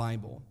preach the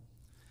Bible.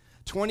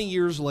 20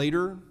 years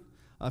later,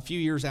 a few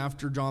years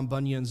after John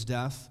Bunyan's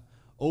death,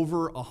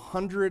 over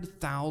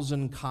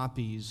 100,000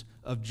 copies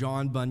of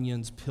John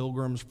Bunyan's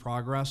Pilgrim's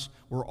Progress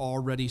were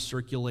already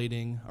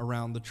circulating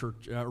around the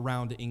church,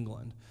 around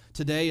England.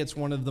 Today, it's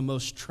one of the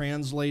most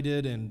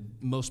translated and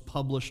most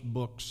published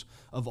books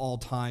of all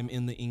time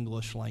in the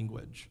English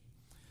language.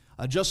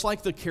 Just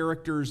like the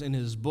characters in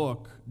his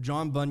book,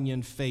 John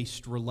Bunyan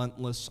faced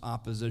relentless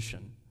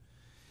opposition.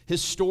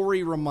 His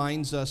story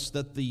reminds us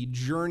that the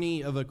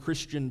journey of a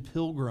Christian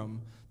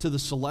pilgrim to the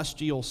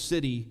celestial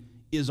city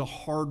is a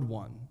hard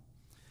one.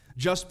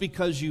 Just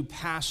because you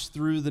pass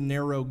through the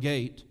narrow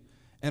gate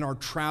and are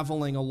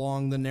traveling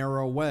along the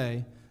narrow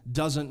way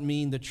doesn't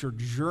mean that your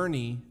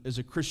journey as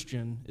a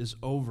Christian is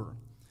over.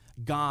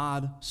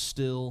 God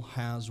still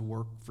has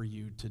work for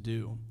you to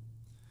do.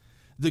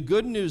 The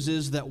good news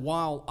is that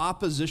while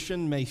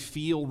opposition may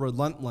feel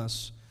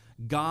relentless,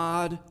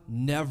 God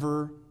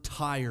never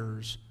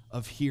tires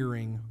of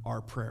hearing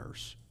our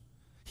prayers.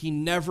 He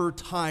never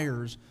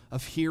tires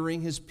of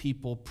hearing his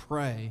people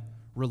pray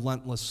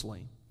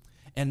relentlessly.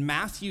 And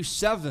Matthew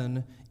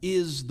 7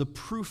 is the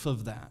proof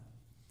of that.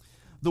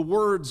 The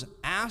words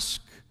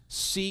ask,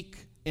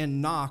 seek, and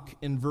knock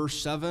in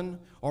verse 7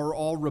 are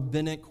all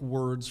rabbinic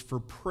words for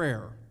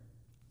prayer.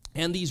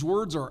 And these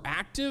words are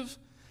active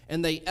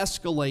and they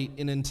escalate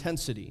in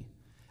intensity.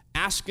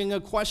 Asking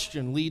a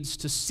question leads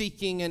to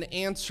seeking an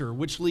answer,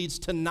 which leads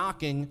to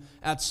knocking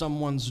at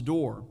someone's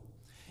door.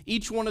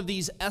 Each one of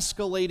these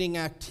escalating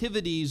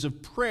activities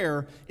of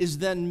prayer is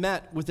then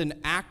met with an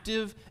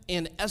active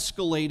and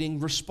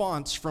escalating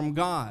response from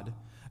God.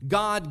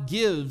 God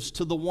gives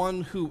to the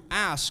one who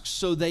asks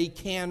so they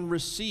can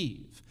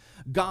receive.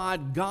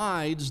 God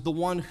guides the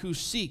one who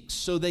seeks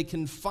so they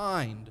can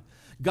find.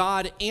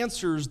 God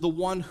answers the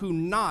one who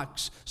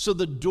knocks so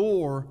the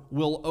door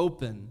will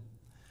open.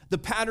 The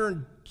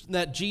pattern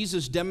that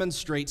Jesus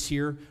demonstrates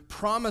here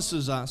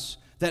promises us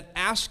that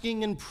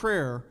asking in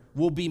prayer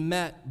will be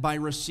met by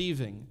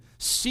receiving,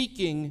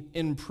 seeking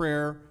in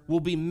prayer will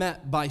be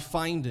met by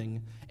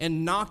finding,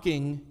 and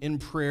knocking in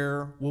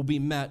prayer will be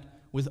met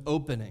with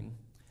opening.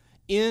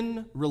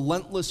 In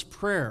relentless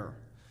prayer,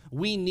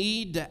 We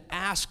need to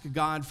ask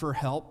God for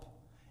help,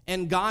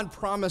 and God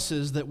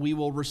promises that we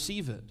will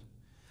receive it.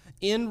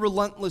 In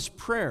relentless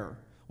prayer,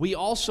 we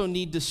also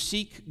need to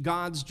seek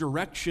God's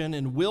direction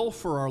and will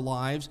for our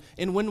lives,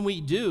 and when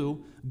we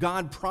do,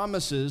 God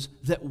promises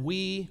that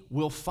we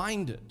will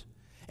find it.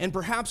 And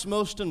perhaps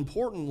most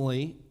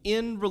importantly,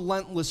 in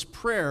relentless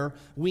prayer,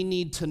 we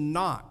need to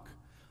knock.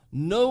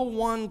 No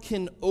one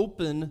can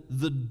open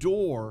the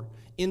door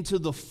into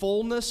the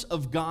fullness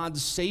of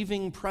God's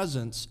saving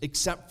presence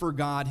except for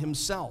God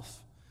himself.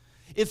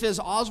 If, as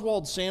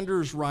Oswald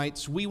Sanders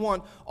writes, we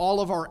want all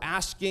of our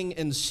asking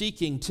and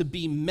seeking to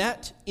be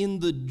met in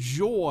the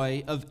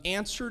joy of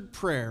answered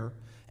prayer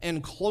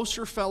and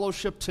closer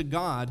fellowship to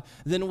God,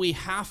 then we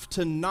have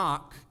to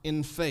knock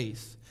in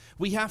faith.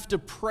 We have to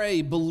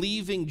pray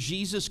believing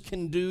Jesus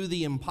can do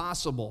the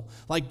impossible,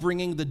 like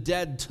bringing the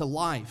dead to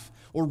life,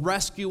 or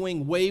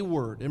rescuing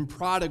wayward and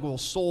prodigal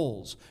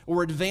souls,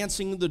 or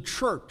advancing the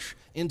church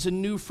into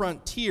new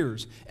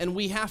frontiers. And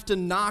we have to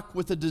knock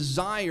with a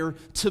desire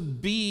to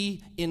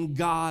be in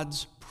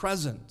God's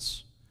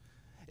presence.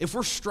 If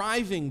we're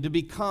striving to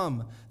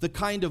become the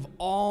kind of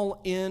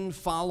all-in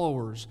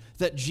followers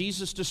that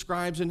Jesus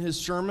describes in his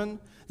sermon,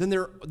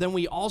 then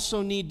we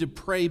also need to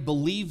pray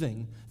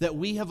believing that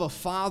we have a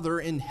Father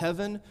in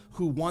heaven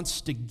who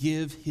wants to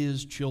give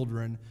his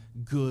children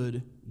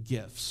good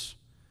gifts.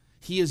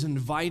 He is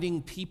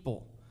inviting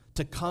people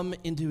to come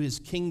into his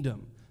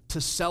kingdom,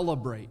 to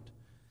celebrate.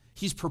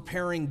 He's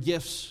preparing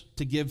gifts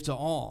to give to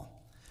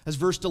all. As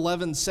verse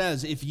 11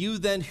 says, if you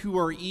then who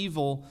are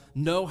evil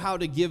know how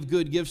to give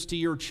good gifts to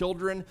your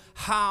children,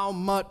 how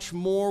much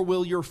more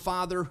will your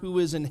Father who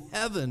is in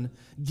heaven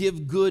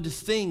give good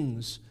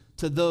things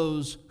to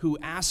those who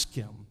ask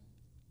him?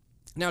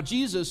 Now,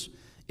 Jesus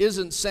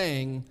isn't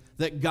saying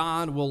that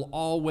God will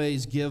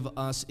always give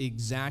us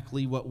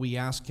exactly what we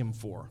ask him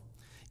for,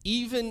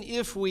 even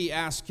if we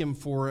ask him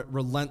for it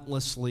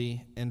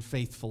relentlessly and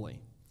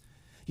faithfully.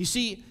 You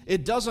see,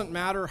 it doesn't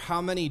matter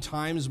how many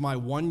times my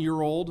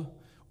 1-year-old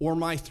or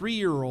my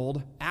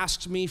 3-year-old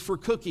asks me for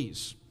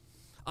cookies.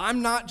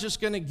 I'm not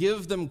just going to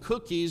give them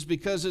cookies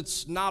because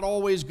it's not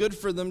always good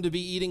for them to be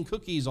eating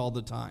cookies all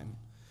the time.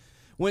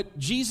 What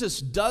Jesus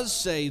does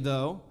say,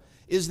 though,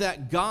 is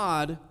that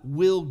God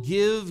will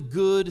give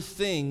good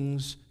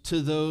things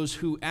to those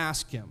who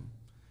ask him.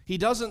 He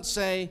doesn't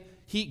say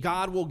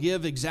God will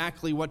give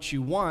exactly what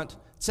you want. It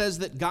says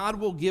that God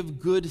will give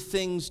good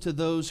things to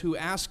those who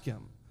ask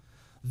him.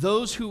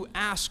 Those who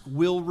ask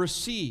will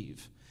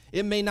receive.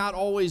 It may not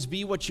always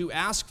be what you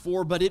ask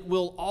for, but it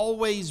will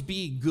always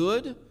be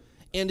good,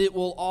 and it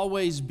will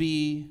always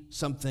be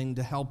something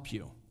to help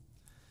you.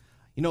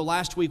 You know,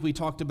 last week we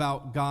talked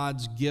about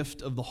God's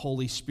gift of the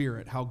Holy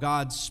Spirit, how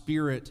God's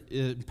Spirit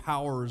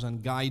empowers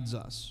and guides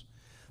us.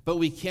 But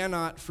we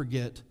cannot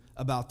forget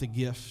about the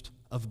gift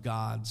of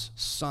God's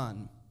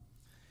Son.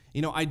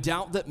 You know, I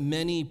doubt that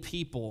many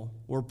people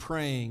were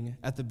praying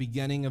at the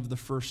beginning of the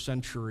first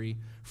century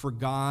for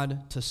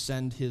God to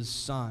send his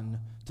Son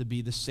to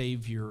be the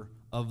Savior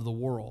of the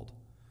world.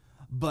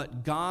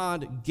 But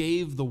God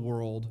gave the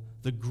world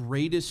the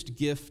greatest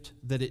gift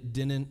that it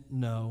didn't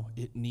know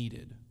it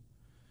needed.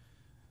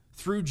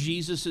 Through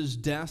Jesus'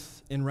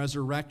 death and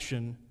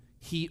resurrection,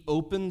 he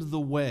opened the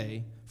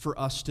way for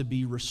us to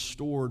be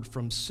restored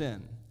from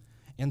sin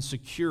and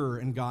secure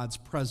in God's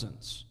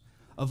presence.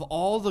 Of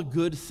all the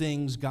good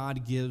things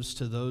God gives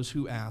to those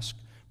who ask,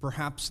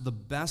 perhaps the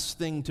best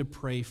thing to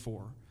pray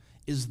for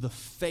is the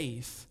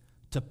faith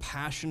to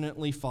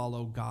passionately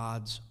follow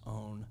God's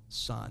own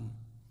Son.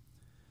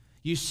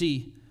 You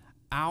see,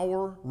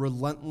 our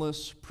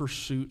relentless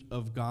pursuit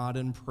of God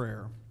in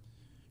prayer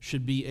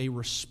should be a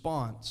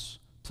response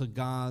to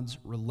God's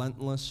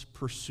relentless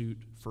pursuit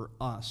for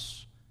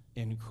us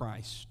in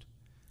Christ.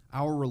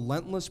 Our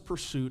relentless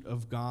pursuit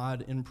of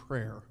God in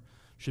prayer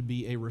should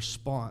be a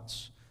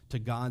response to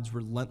God's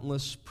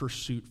relentless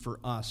pursuit for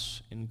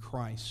us in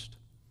Christ.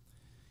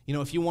 You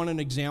know, if you want an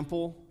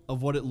example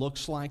of what it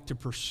looks like to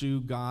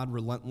pursue God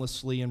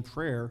relentlessly in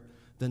prayer,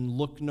 then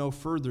look no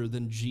further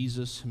than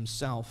Jesus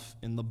himself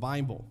in the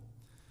Bible.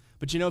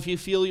 But you know, if you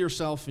feel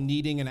yourself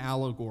needing an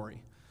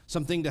allegory,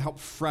 something to help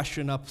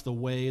freshen up the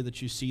way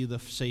that you see the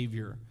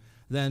Savior,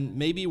 then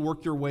maybe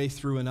work your way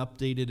through an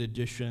updated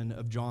edition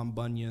of John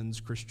Bunyan's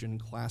Christian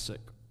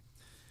classic.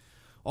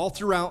 All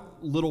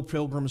throughout Little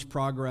Pilgrim's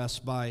Progress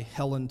by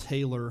Helen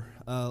Taylor,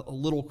 a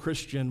little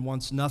Christian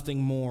wants nothing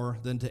more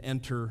than to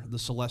enter the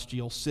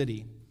celestial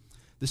city,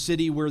 the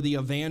city where the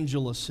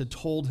evangelist had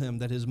told him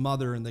that his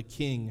mother and the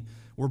king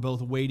were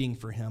both waiting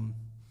for him.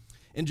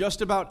 In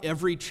just about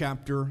every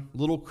chapter,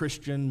 little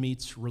Christian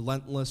meets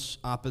relentless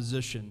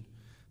opposition.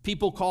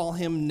 People call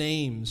him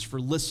names for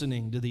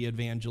listening to the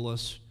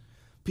evangelist.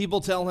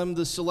 People tell him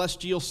the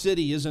celestial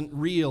city isn't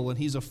real and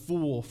he's a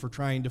fool for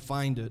trying to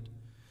find it.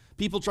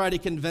 People try to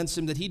convince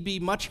him that he'd be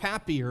much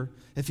happier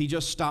if he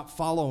just stopped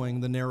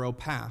following the narrow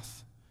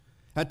path.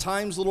 At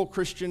times, little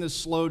Christian is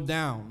slowed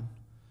down.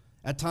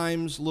 At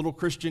times, little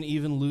Christian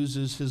even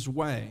loses his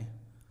way.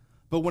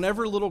 But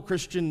whenever little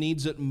Christian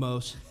needs it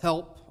most,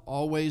 help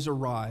always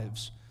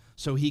arrives.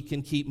 so he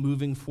can keep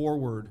moving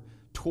forward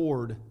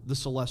toward the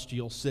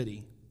celestial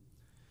city.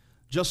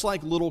 Just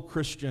like little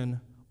Christian,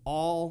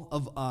 all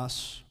of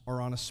us are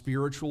on a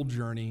spiritual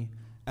journey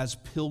as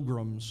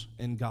pilgrims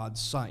in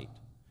God's sight.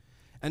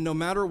 And no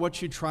matter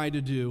what you try to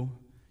do,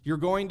 you're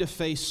going to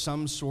face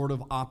some sort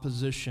of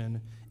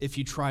opposition if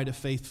you try to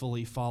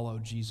faithfully follow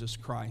Jesus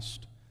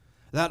Christ.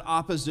 That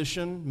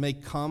opposition may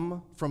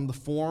come from the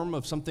form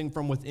of something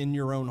from within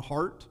your own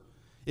heart.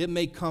 It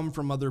may come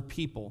from other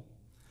people.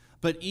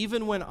 But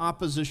even when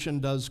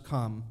opposition does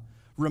come,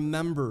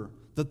 remember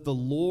that the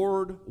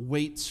Lord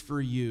waits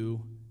for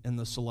you in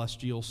the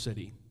celestial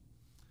city.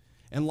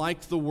 And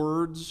like the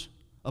words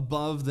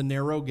above the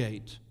narrow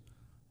gate,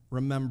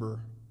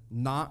 remember,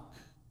 knock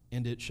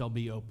and it shall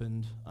be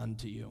opened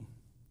unto you.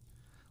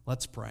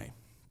 Let's pray.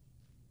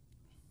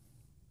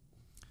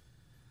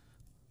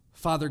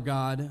 Father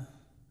God,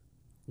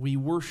 we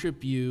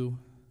worship you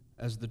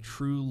as the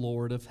true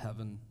Lord of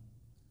heaven.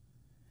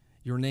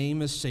 Your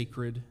name is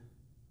sacred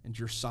and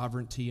your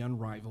sovereignty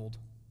unrivaled.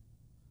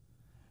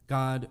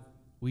 God,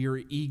 we are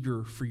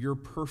eager for your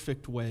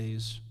perfect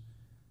ways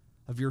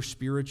of your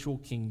spiritual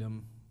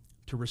kingdom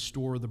to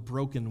restore the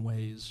broken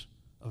ways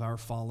of our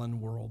fallen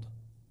world.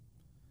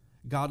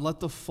 God, let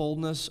the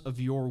fullness of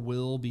your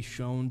will be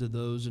shown to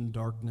those in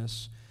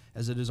darkness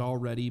as it has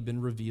already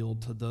been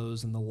revealed to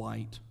those in the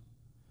light.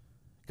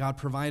 God,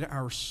 provide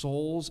our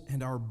souls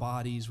and our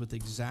bodies with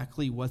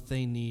exactly what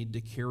they need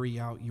to carry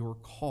out your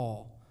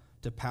call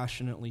to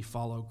passionately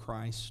follow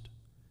Christ.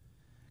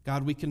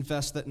 God, we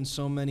confess that in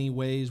so many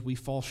ways we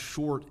fall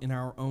short in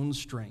our own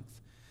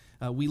strength.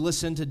 We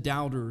listen to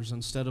doubters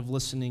instead of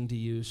listening to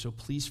you, so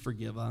please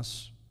forgive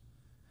us.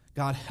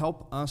 God,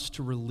 help us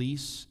to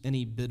release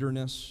any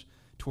bitterness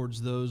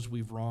towards those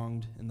we've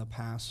wronged in the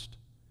past.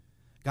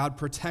 God,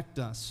 protect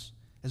us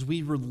as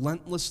we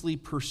relentlessly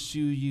pursue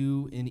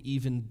you in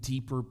even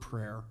deeper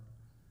prayer.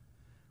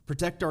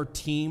 Protect our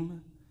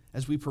team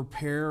as we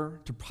prepare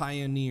to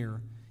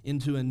pioneer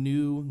into a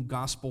new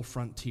gospel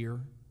frontier.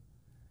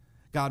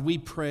 God, we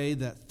pray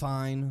that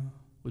thine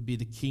would be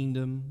the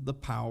kingdom, the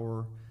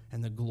power,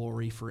 and the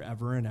glory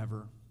forever and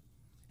ever.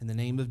 In the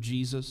name of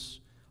Jesus,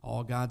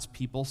 all God's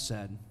people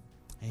said,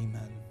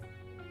 amen.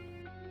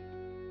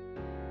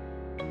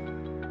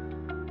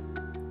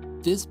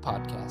 This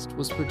podcast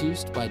was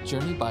produced by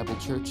Journey Bible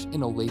Church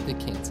in Olathe,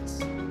 Kansas.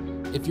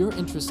 If you're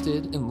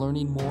interested in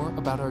learning more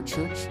about our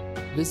church,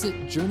 visit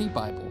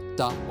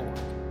journeybible.org.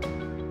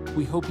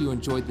 We hope you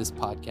enjoyed this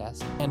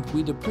podcast, and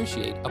we'd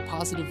appreciate a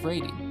positive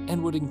rating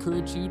and would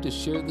encourage you to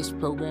share this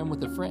program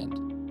with a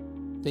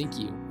friend. Thank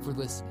you for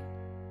listening.